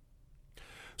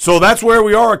 So that's where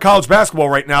we are at college basketball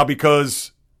right now,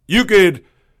 because you could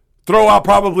throw out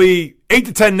probably 8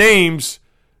 to 10 names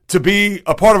to be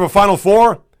a part of a Final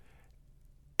Four,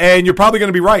 and you're probably going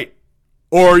to be right.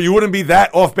 Or you wouldn't be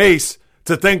that off base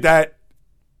to think that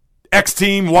X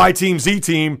team, Y team, Z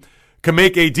team can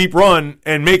make a deep run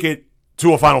and make it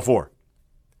to a Final Four.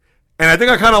 And I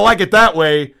think I kind of like it that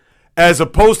way, as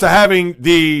opposed to having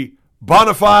the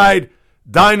bona fide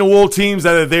dyed-in-the-wool teams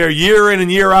that are there year in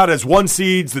and year out as one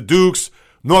seeds, the Dukes,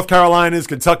 North Carolinas,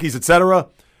 Kentuckys, etc.,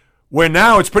 where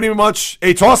now it's pretty much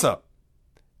a toss-up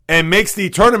and makes the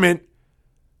tournament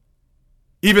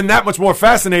even that much more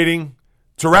fascinating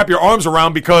to wrap your arms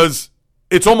around, because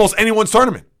it's almost anyone's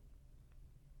tournament.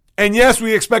 And yes,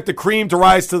 we expect the cream to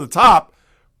rise to the top,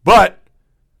 but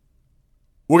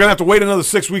we're going to have to wait another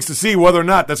 6 weeks to see whether or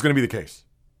not that's going to be the case.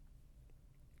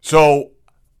 So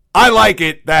I like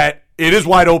it that it is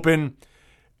wide open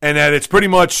and that it's pretty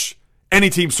much any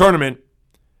team's tournament,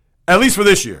 at least for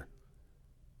this year.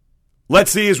 Let's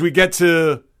see as we get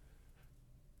to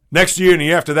next year and the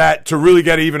year after that to really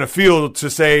get even a feel to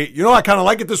say, I kind of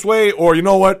like it this way, or you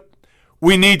know what,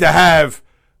 we need to have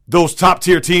those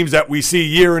top-tier teams that we see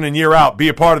year in and year out be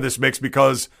a part of this mix,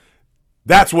 because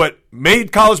that's what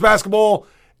made college basketball,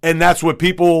 and that's what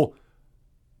people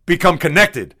become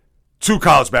connected to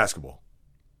college basketball.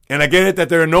 And I get it that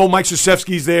there are no Mike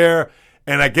Krzyzewskis there,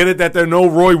 and I get it that there are no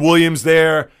Roy Williams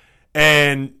there,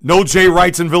 and no Jay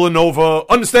Wrights in Villanova.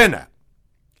 Understand that.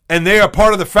 And they are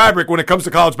part of the fabric when it comes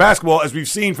to college basketball, as we've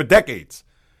seen for decades.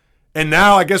 And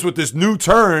now, I guess with this new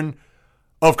turn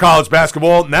of college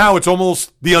basketball, now it's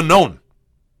almost the unknown.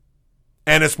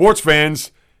 And as sports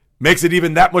fans, makes it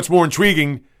even that much more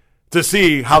intriguing to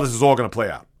see how this is all going to play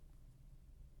out.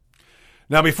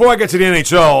 Now, before I get to the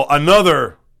NHL,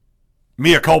 another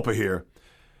mea culpa here.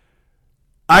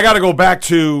 I got to go back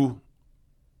to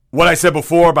what I said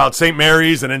before about St.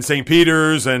 Mary's and then St.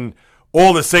 Peter's and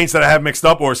all the Saints that I have mixed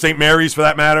up, or St. Mary's for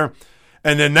that matter.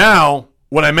 And then now,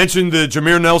 when I mentioned the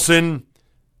Jameer Nelson,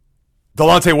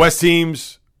 Delonte West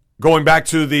teams going back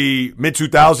to the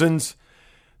mid-2000s,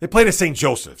 they played at St.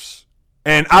 Joseph's.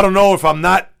 And I don't know if I'm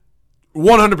not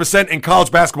 100% in college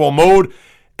basketball mode,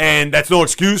 and that's no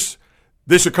excuse.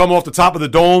 This should come off the top of the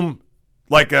dome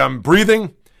like I'm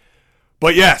breathing.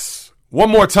 But yes, one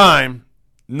more time,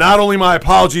 not only my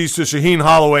apologies to Shaheen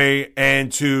Holloway and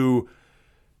to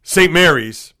St.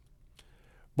 Mary's,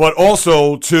 but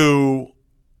also to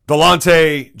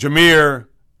Delonte, Jameer,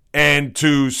 and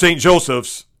to St.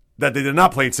 Joseph's that they did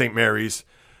not play at St. Mary's.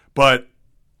 But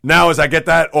now as I get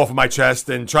that off of my chest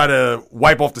and try to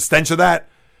wipe off the stench of that,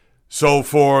 so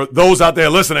for those out there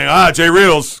listening, Jay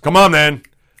Reels, come on, man.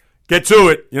 Get to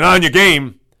it. You're not on your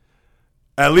game.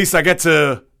 At least I get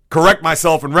to correct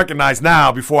myself and recognize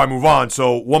now before I move on.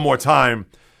 So one more time,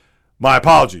 my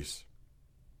apologies.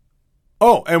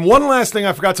 Oh, and one last thing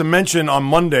I forgot to mention on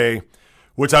Monday,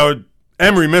 which am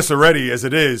remiss already as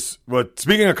it is, but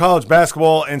speaking of college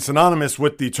basketball and synonymous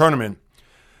with the tournament,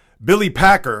 Billy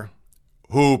Packer,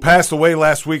 who passed away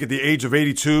last week at the age of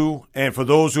 82, and for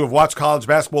those who have watched college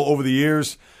basketball over the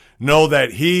years, know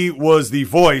that he was the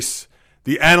voice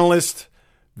the analyst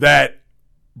that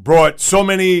brought so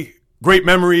many great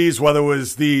memories, whether it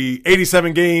was the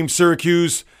 87 game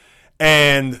Syracuse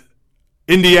and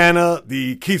Indiana,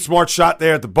 the Keith Smart shot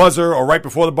there at the buzzer or right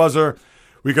before the buzzer.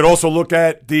 We could also look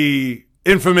at the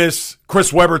infamous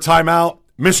Chris Webber timeout,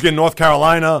 Michigan, North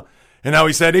Carolina, and how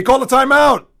he said, he called a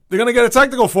timeout. They're going to get a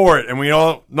technical for it. And we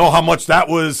all know how much that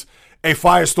was a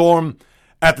firestorm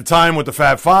at the time with the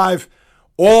Fab Five.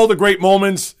 All the great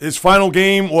moments. His final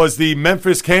game was the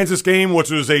Memphis-Kansas game,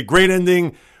 which was a great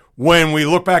ending when we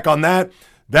look back on that.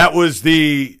 That was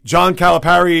the John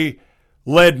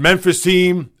Calipari-led Memphis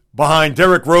team behind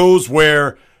Derrick Rose,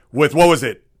 where with,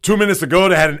 2 minutes to go,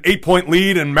 they had an 8-point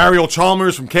lead, and Mario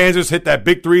Chalmers from Kansas hit that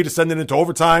big three to send it into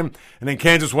overtime, and then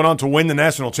Kansas went on to win the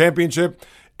national championship,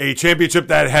 a championship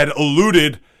that had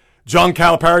eluded John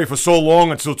Calipari for so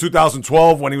long until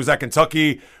 2012 when he was at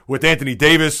Kentucky with Anthony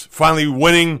Davis, finally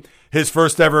winning his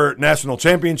first ever national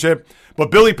championship.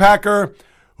 But Billy Packer,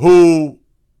 who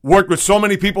worked with so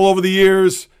many people over the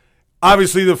years,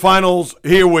 obviously the finals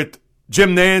here with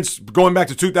Jim Nance going back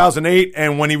to 2008,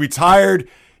 and when he retired,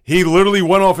 he literally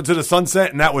went off into the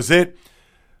sunset, and that was it.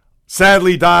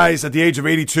 Sadly dies at the age of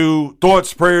 82.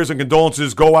 Thoughts, prayers, and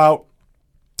condolences go out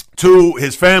to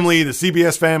his family, the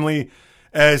CBS family,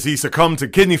 as he succumbed to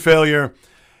kidney failure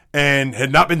and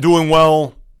had not been doing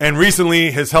well. And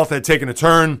recently, his health had taken a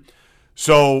turn.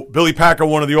 So Billy Packer,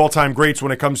 one of the all-time greats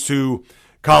when it comes to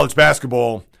college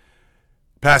basketball,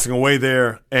 passing away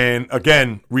there. And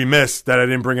again, remiss that I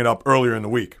didn't bring it up earlier in the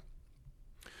week.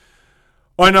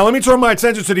 All right, now let me turn my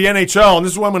attention to the NHL, and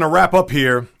this is where I'm going to wrap up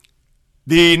here.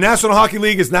 The National Hockey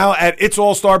League is now at its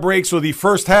All-Star break, so the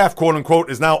first half,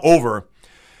 quote-unquote, is now over.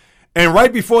 And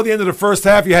right before the end of the first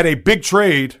half, you had a big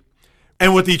trade.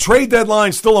 And with the trade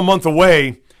deadline still a month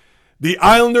away, the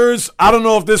Islanders, I don't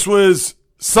know if this was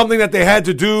something that they had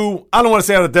to do. I don't want to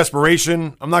say out of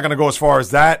desperation. I'm not going to go as far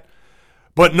as that.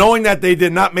 But knowing that they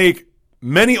did not make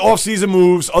many offseason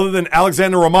moves other than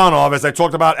Alexander Romanov, as I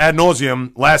talked about ad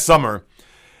nauseum last summer,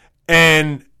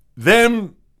 and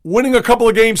them winning a couple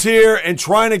of games here and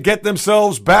trying to get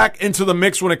themselves back into the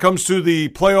mix when it comes to the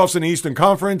playoffs in the Eastern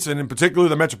Conference, and in particular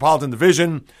the Metropolitan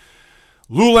Division,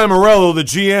 Lou Lamoriello, the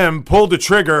GM, pulled the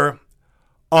trigger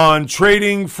on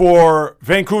trading for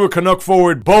Vancouver Canuck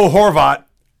forward Bo Horvat,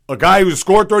 a guy who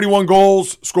scored 31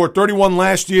 goals, scored 31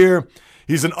 last year.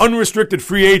 He's an unrestricted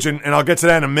free agent, and I'll get to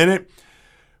that in a minute.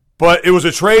 But it was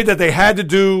a trade that they had to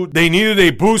do. They needed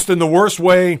a boost in the worst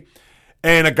way.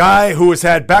 And a guy who has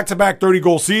had back-to-back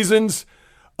 30-goal seasons,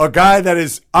 a guy that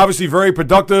is obviously very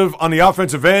productive on the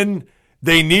offensive end.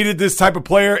 They needed this type of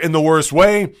player in the worst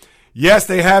way. Yes,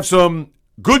 they have some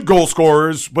good goal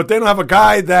scorers, but they don't have a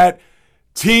guy that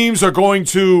teams are going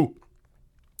to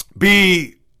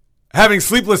be having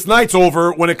sleepless nights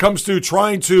over when it comes to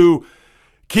trying to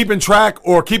keep in track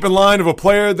or keep in line of a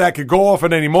player that could go off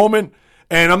at any moment.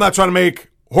 And I'm not trying to make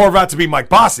Horvat to be Mike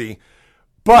Bossy,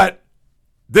 but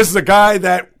this is a guy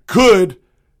that could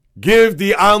give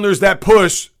the Islanders that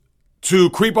push to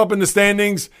creep up in the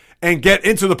standings and get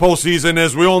into the postseason.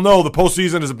 As we all know, the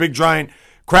postseason is a big, giant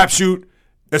crapshoot,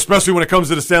 especially when it comes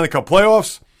to the Stanley Cup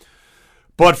playoffs.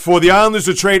 But for the Islanders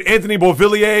to trade Anthony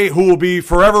Beauvillier, who will be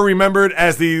forever remembered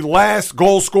as the last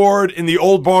goal scored in the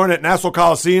old barn at Nassau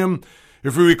Coliseum,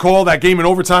 if we recall that game in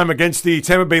overtime against the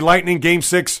Tampa Bay Lightning, Game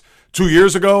 6, 2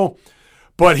 years ago.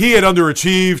 But he had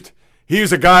underachieved. He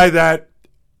was a guy that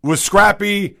was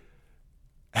scrappy,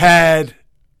 had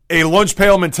a lunch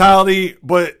pail mentality,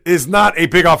 but is not a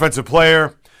big offensive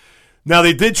player. Now,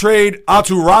 they did trade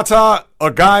Atu Rata, a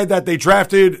guy that they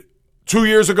drafted 2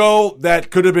 years ago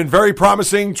that could have been very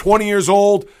promising, 20 years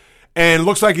old, and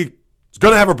looks like he's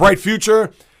going to have a bright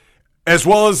future, as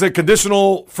well as a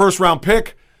conditional first-round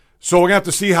pick. So we're going to have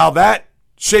to see how that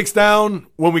shakes down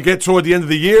when we get toward the end of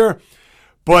the year.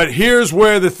 But here's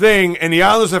where the thing, and the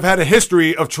Islanders have had a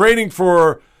history of trading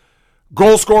for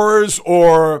goal scorers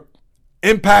or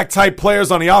impact-type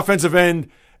players on the offensive end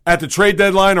at the trade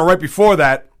deadline or right before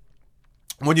that.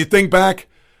 When you think back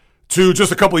to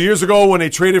just a couple of years ago when they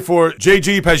traded for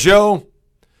J.G. Pageau,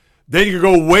 then you could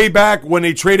go way back when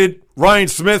they traded Ryan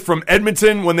Smith from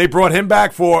Edmonton when they brought him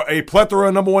back for a plethora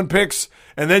of number one picks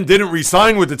and then didn't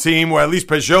re-sign with the team, or at least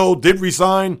Pageau did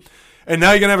re-sign. And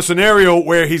now you're going to have a scenario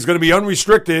where he's going to be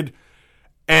unrestricted.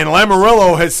 And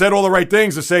Lamoriello has said all the right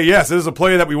things to say, yes, this is a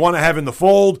player that we want to have in the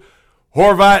fold.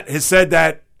 Horvat has said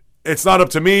that it's not up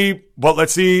to me, but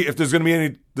let's see if there's going to be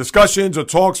any discussions or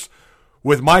talks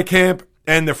with my camp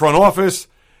and the front office.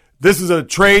 This is a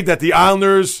trade that the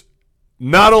Islanders,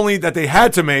 not only that they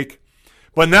had to make,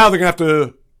 but now they're going to have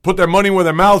to put their money where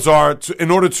their mouths are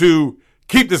in order to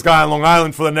keep this guy on Long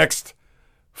Island for the next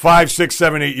 5, 6,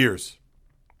 7, 8 years.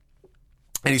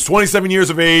 And he's 27 years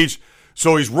of age,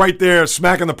 so he's right there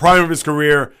smacking the prime of his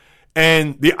career.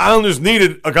 And the Islanders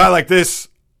needed a guy like this,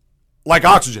 like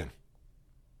oxygen.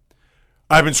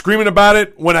 I've been screaming about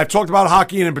it when I've talked about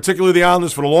hockey, and in particular the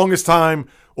Islanders, for the longest time.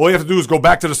 All you have to do is go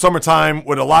back to the summertime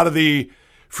with a lot of the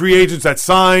free agents that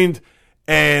signed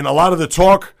and a lot of the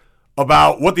talk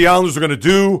about what the Islanders are going to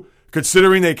do,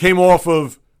 considering they came off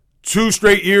of 2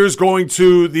 straight years going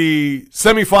to the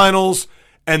semifinals,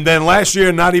 and then last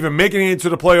year not even making it into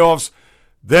the playoffs,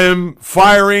 them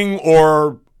firing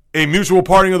or a mutual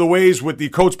parting of the ways with the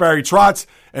coach Barry Trotz,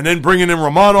 and then bringing in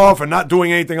Romanov and not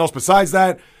doing anything else besides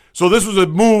that. So this was a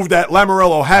move that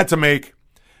Lamoriello had to make,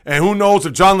 and who knows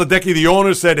if John Ledecky, the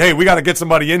owner, said, hey, we got to get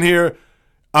somebody in here.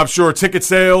 I'm sure ticket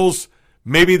sales,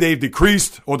 maybe they've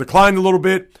decreased or declined a little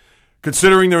bit,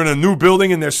 considering they're in a new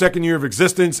building in their second year of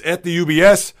existence at the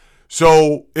UBS.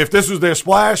 So if this was their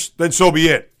splash, then so be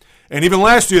it. And even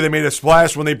last year they made a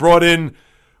splash when they brought in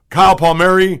Kyle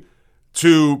Palmieri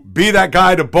to be that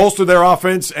guy to bolster their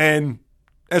offense. And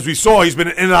as we saw, he's been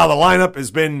in and out of the lineup,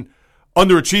 has been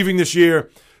underachieving this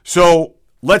year. So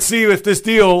let's see if this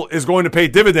deal is going to pay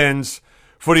dividends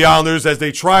for the Islanders as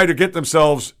they try to get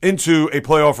themselves into a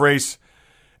playoff race.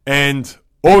 And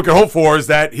all we can hope for is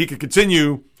that he can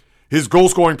continue his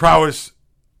goal-scoring prowess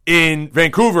in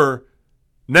Vancouver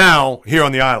now here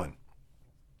on the island.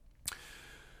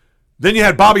 Then you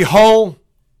had Bobby Hull,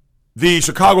 the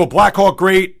Chicago Blackhawk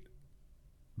great,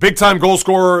 big-time goal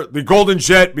scorer, the Golden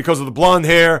Jet because of the blonde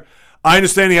hair. I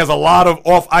understand he has a lot of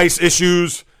off-ice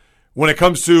issues when it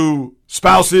comes to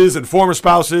spouses and former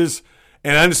spouses,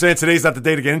 and I understand today's not the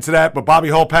day to get into that, but Bobby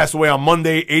Hull passed away on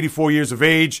Monday, 84 years of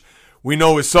age. We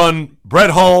know his son,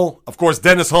 Brett Hull, of course,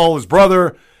 Dennis Hull, his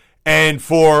brother, and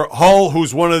for Hull,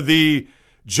 who's one of the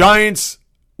giants,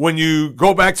 when you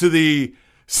go back to the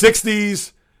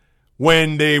 60s,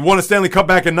 when they won a Stanley Cup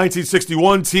back in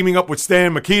 1961, teaming up with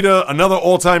Stan Mikita, another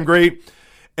all-time great.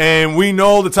 And we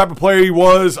know the type of player he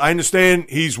was. I understand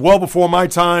he's well before my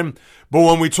time. But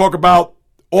when we talk about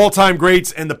all-time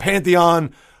greats and the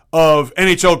pantheon of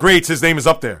NHL greats, his name is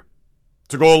up there.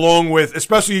 To go along with,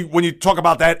 especially when you talk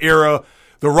about that era,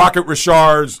 the Rocket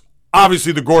Richards,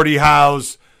 obviously the Gordie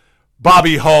Howes,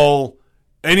 Bobby Hull,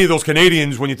 any of those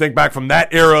Canadians, when you think back from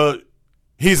that era,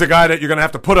 he's a guy that you're going to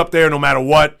have to put up there no matter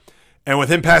what. And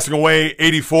with him passing away,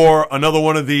 84, another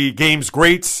one of the game's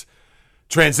greats,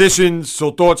 transitions. So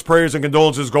thoughts, prayers, and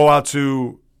condolences go out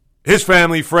to his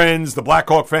family, friends, the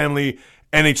Blackhawk family,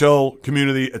 NHL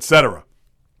community, etc.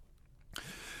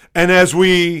 And as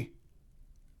we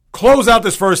close out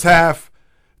this first half,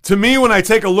 to me, when I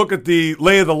take a look at the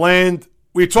lay of the land,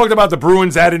 we talked about the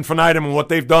Bruins ad infinitum and what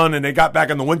they've done, and they got back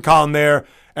in the win column there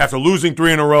after losing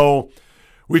 3 in a row.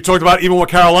 We talked about even what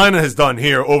Carolina has done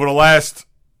here over the last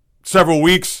several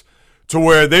weeks to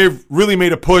where they've really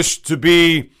made a push to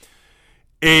be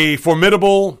a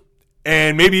formidable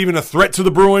and maybe even a threat to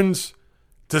the Bruins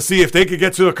to see if they could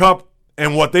get to the Cup,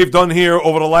 and what they've done here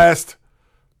over the last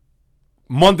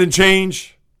month and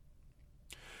change.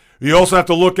 You also have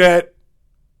to look at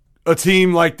a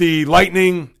team like the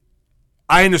Lightning.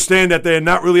 I understand that they're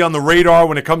not really on the radar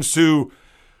when it comes to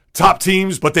top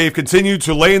teams, but they've continued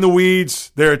to lay in the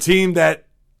weeds. They're a team that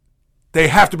they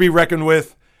have to be reckoned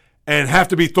with and have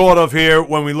to be thought of here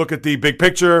when we look at the big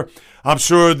picture. I'm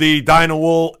sure the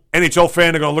Dyna-Wool NHL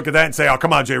fan are going to look at that and say, oh,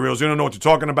 come on, Jay Reels, you don't know what you're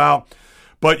talking about.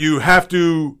 But you have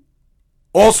to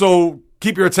also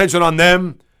keep your attention on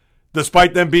them,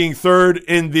 despite them being third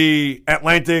in the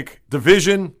Atlantic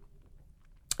Division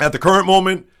at the current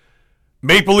moment.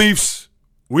 Maple Leafs,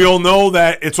 we all know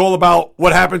that it's all about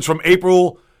what happens from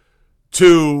April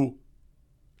to,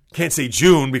 can't say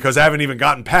June because I haven't even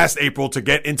gotten past April to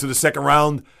get into the second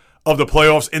round of the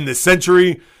playoffs in this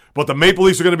century. But the Maple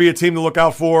Leafs are going to be a team to look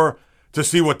out for to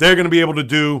see what they're going to be able to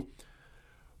do.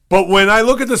 But when I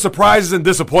look at the surprises and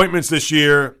disappointments this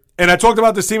year, and I talked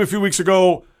about this team a few weeks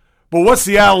ago, but what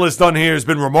Seattle has done here has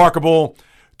been remarkable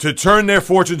to turn their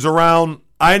fortunes around.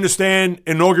 I understand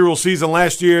inaugural season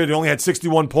last year, they only had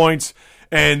 61 points,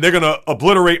 and they're going to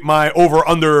obliterate my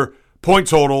over-under point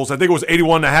totals. I think it was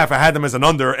 81.5. I had them as an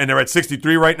under, and they're at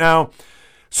 63 right now.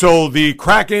 So the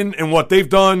Kraken and what they've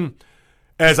done,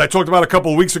 as I talked about a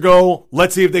couple of weeks ago,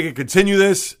 let's see if they can continue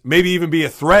this, maybe even be a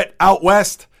threat out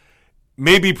west.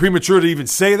 Maybe premature to even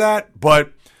say that,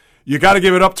 but you got to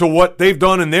give it up to what they've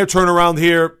done in their turnaround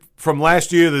here from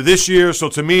last year to this year. So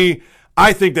to me,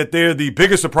 I think that they're the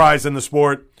biggest surprise in the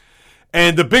sport.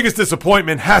 And the biggest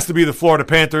disappointment has to be the Florida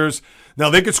Panthers. Now,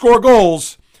 they could score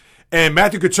goals, and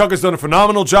Matthew Tkachuk has done a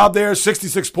phenomenal job there.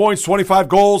 66 points, 25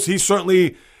 goals. He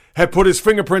certainly had put his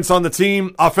fingerprints on the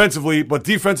team offensively, but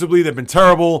defensively, they've been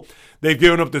terrible. They've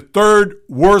given up the third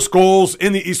worst goals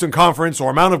in the Eastern Conference, or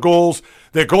amount of goals.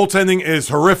 Their goaltending is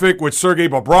horrific with Sergei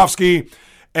Bobrovsky.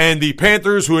 And the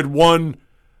Panthers, who had won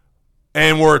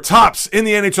and were tops in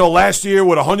the NHL last year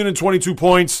with 122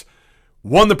 points,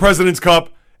 won the President's Cup,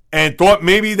 and thought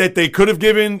maybe that they could have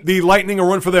given the Lightning a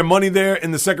run for their money there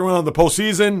in the second round of the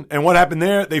postseason. And what happened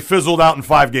there? They fizzled out in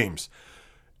 5 games.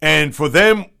 And for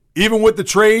them, even with the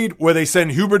trade where they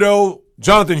send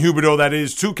Jonathan Huberdeau, that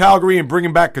is, to Calgary and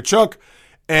bringing back Tkachuk,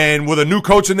 and with a new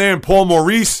coach in there and Paul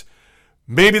Maurice,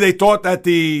 maybe they thought that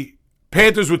the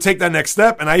Panthers would take that next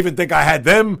step. And I even think I had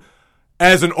them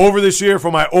as an over this year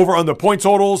for my over-under point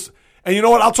totals. And you know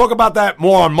what? I'll talk about that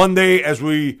more on Monday as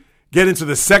we get into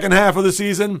the second half of the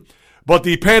season. But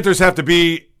the Panthers have to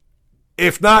be,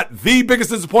 if not the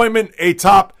biggest disappointment, a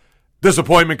top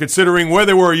disappointment considering where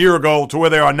they were a year ago to where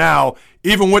they are now,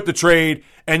 even with the trade.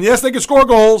 And yes, they can score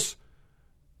goals.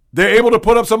 They're able to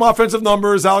put up some offensive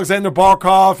numbers. Alexander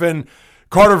Barkov and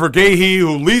Carter Verghege,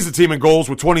 who leads the team in goals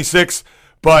with 26.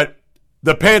 But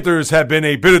the Panthers have been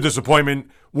a bitter disappointment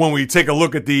when we take a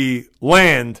look at the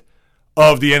land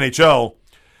of the NHL.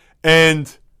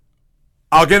 And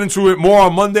I'll get into it more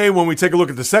on Monday when we take a look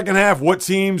at the second half. What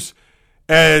teams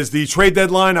as the trade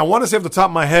deadline? I want to say off the top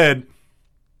of my head,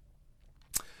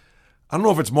 I don't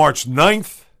know if it's March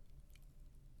 9th.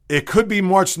 It could be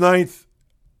March 9th,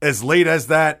 as late as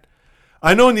that.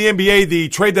 I know in the NBA, the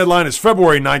trade deadline is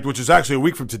February 9th, which is actually a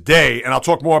week from today. And I'll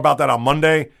talk more about that on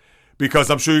Monday because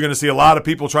I'm sure you're going to see a lot of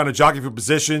people trying to jockey for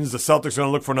positions. The Celtics are going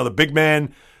to look for another big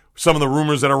man. Some of the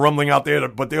rumors that are rumbling out there,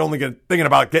 but they're only thinking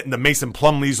about getting the Mason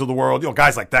Plumlees of the world,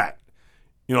 guys like that.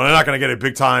 They're not going to get a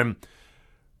big-time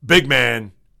big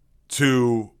man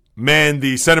to man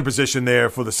the center position there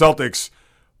for the Celtics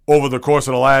over the course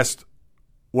of the last,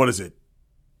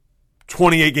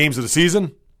 28 games of the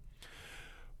season.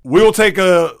 We'll take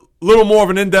a little more of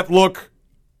an in-depth look.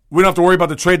 We don't have to worry about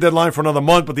the trade deadline for another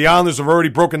month, but the Islanders have already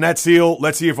broken that seal.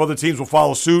 Let's see if other teams will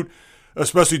follow suit,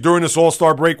 especially during this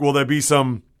All-Star break. Will there be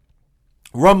some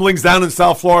rumblings down in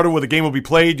South Florida where the game will be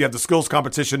played? You have the skills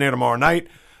competition there tomorrow night.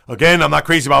 Again, I'm not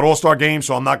crazy about All-Star games,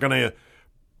 so I'm not going to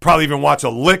probably even watch a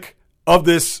lick of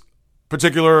this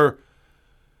particular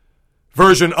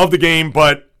version of the game.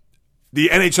 But the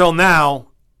NHL now,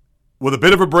 with a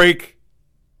bit of a break,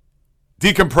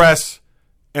 decompress,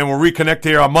 and we'll reconnect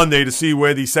here on Monday to see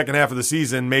where the second half of the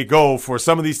season may go for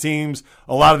some of these teams,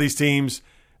 a lot of these teams,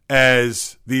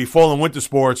 as the fall and winter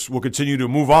sports will continue to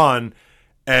move on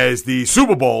as the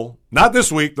Super Bowl, not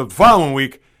this week, the following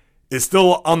week, is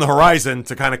still on the horizon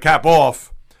to kind of cap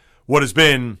off what has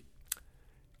been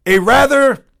a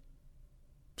rather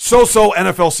so-so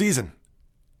NFL season.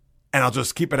 And I'll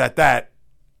just keep it at that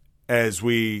as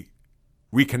we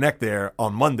reconnect there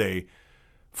on Monday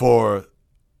for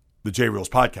the J Reels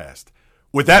podcast.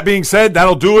 With that being said,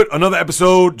 that'll do it. Another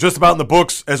episode just about in the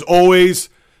books. As always,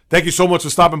 thank you so much for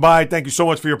stopping by. Thank you so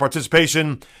much for your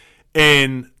participation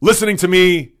in listening to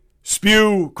me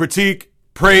spew, critique,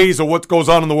 praise of what goes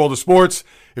on in the world of sports.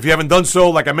 If you haven't done so,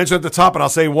 like I mentioned at the top, and I'll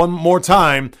say one more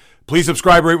time, please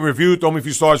subscribe, rate, and review. Throw me a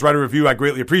few stars, write a review. I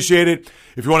greatly appreciate it.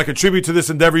 If you want to contribute to this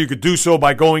endeavor, you could do so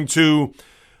by going to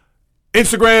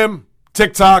Instagram,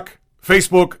 TikTok,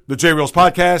 Facebook, The J Reels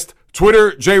Podcast,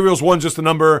 Twitter, JReels1, just a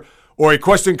number, or a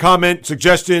question, comment,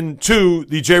 suggestion to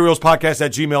the JReelsPodcast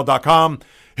at gmail.com.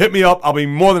 Hit me up. I'll be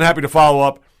more than happy to follow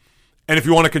up. And if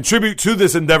you want to contribute to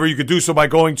this endeavor, you could do so by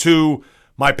going to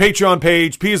my Patreon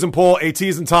page, P as in Paul, A-T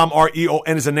as in Tom,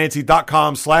 R-E-O-N as in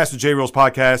Nancy.com/the J Reels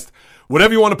Podcast.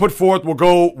 Whatever you want to put forth will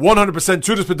go 100%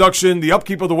 to this production, the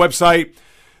upkeep of the website,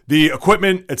 the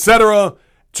equipment, etc.,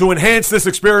 to enhance this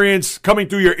experience coming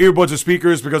through your earbuds or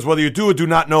speakers, because whether you do or do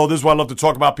not know, this is why I love to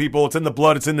talk about people. It's in the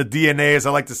blood. It's in the DNA, as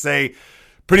I like to say,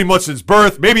 pretty much since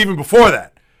birth, maybe even before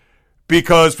that.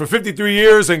 Because for 53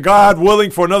 years, and God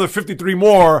willing for another 53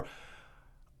 more,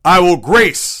 I will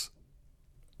grace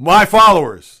my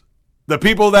followers, the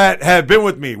people that have been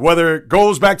with me, whether it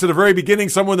goes back to the very beginning,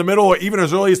 somewhere in the middle, or even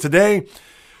as early as today,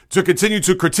 to continue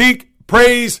to critique,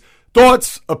 praise,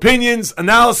 thoughts, opinions,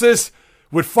 analysis,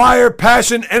 with fire,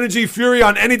 passion, energy, fury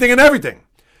on anything and everything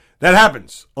that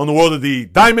happens on the world of the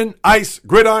diamond, ice,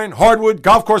 gridiron, hardwood,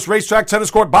 golf course, racetrack,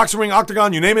 tennis court, boxing ring,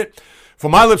 octagon, you name it.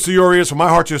 From my lips to your ears, from my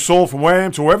heart to your soul, from where I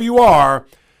am to wherever you are,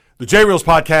 the J Reels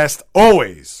Podcast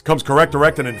always comes correct,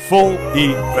 direct, and in full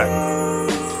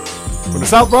effect. From the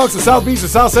South Bronx, the South Beach, the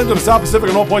South Central, the South Pacific,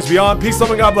 and all points beyond, peace, love,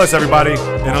 and God bless everybody.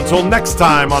 And until next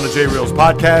time on the J Reels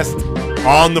Podcast,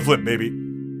 on the flip, baby.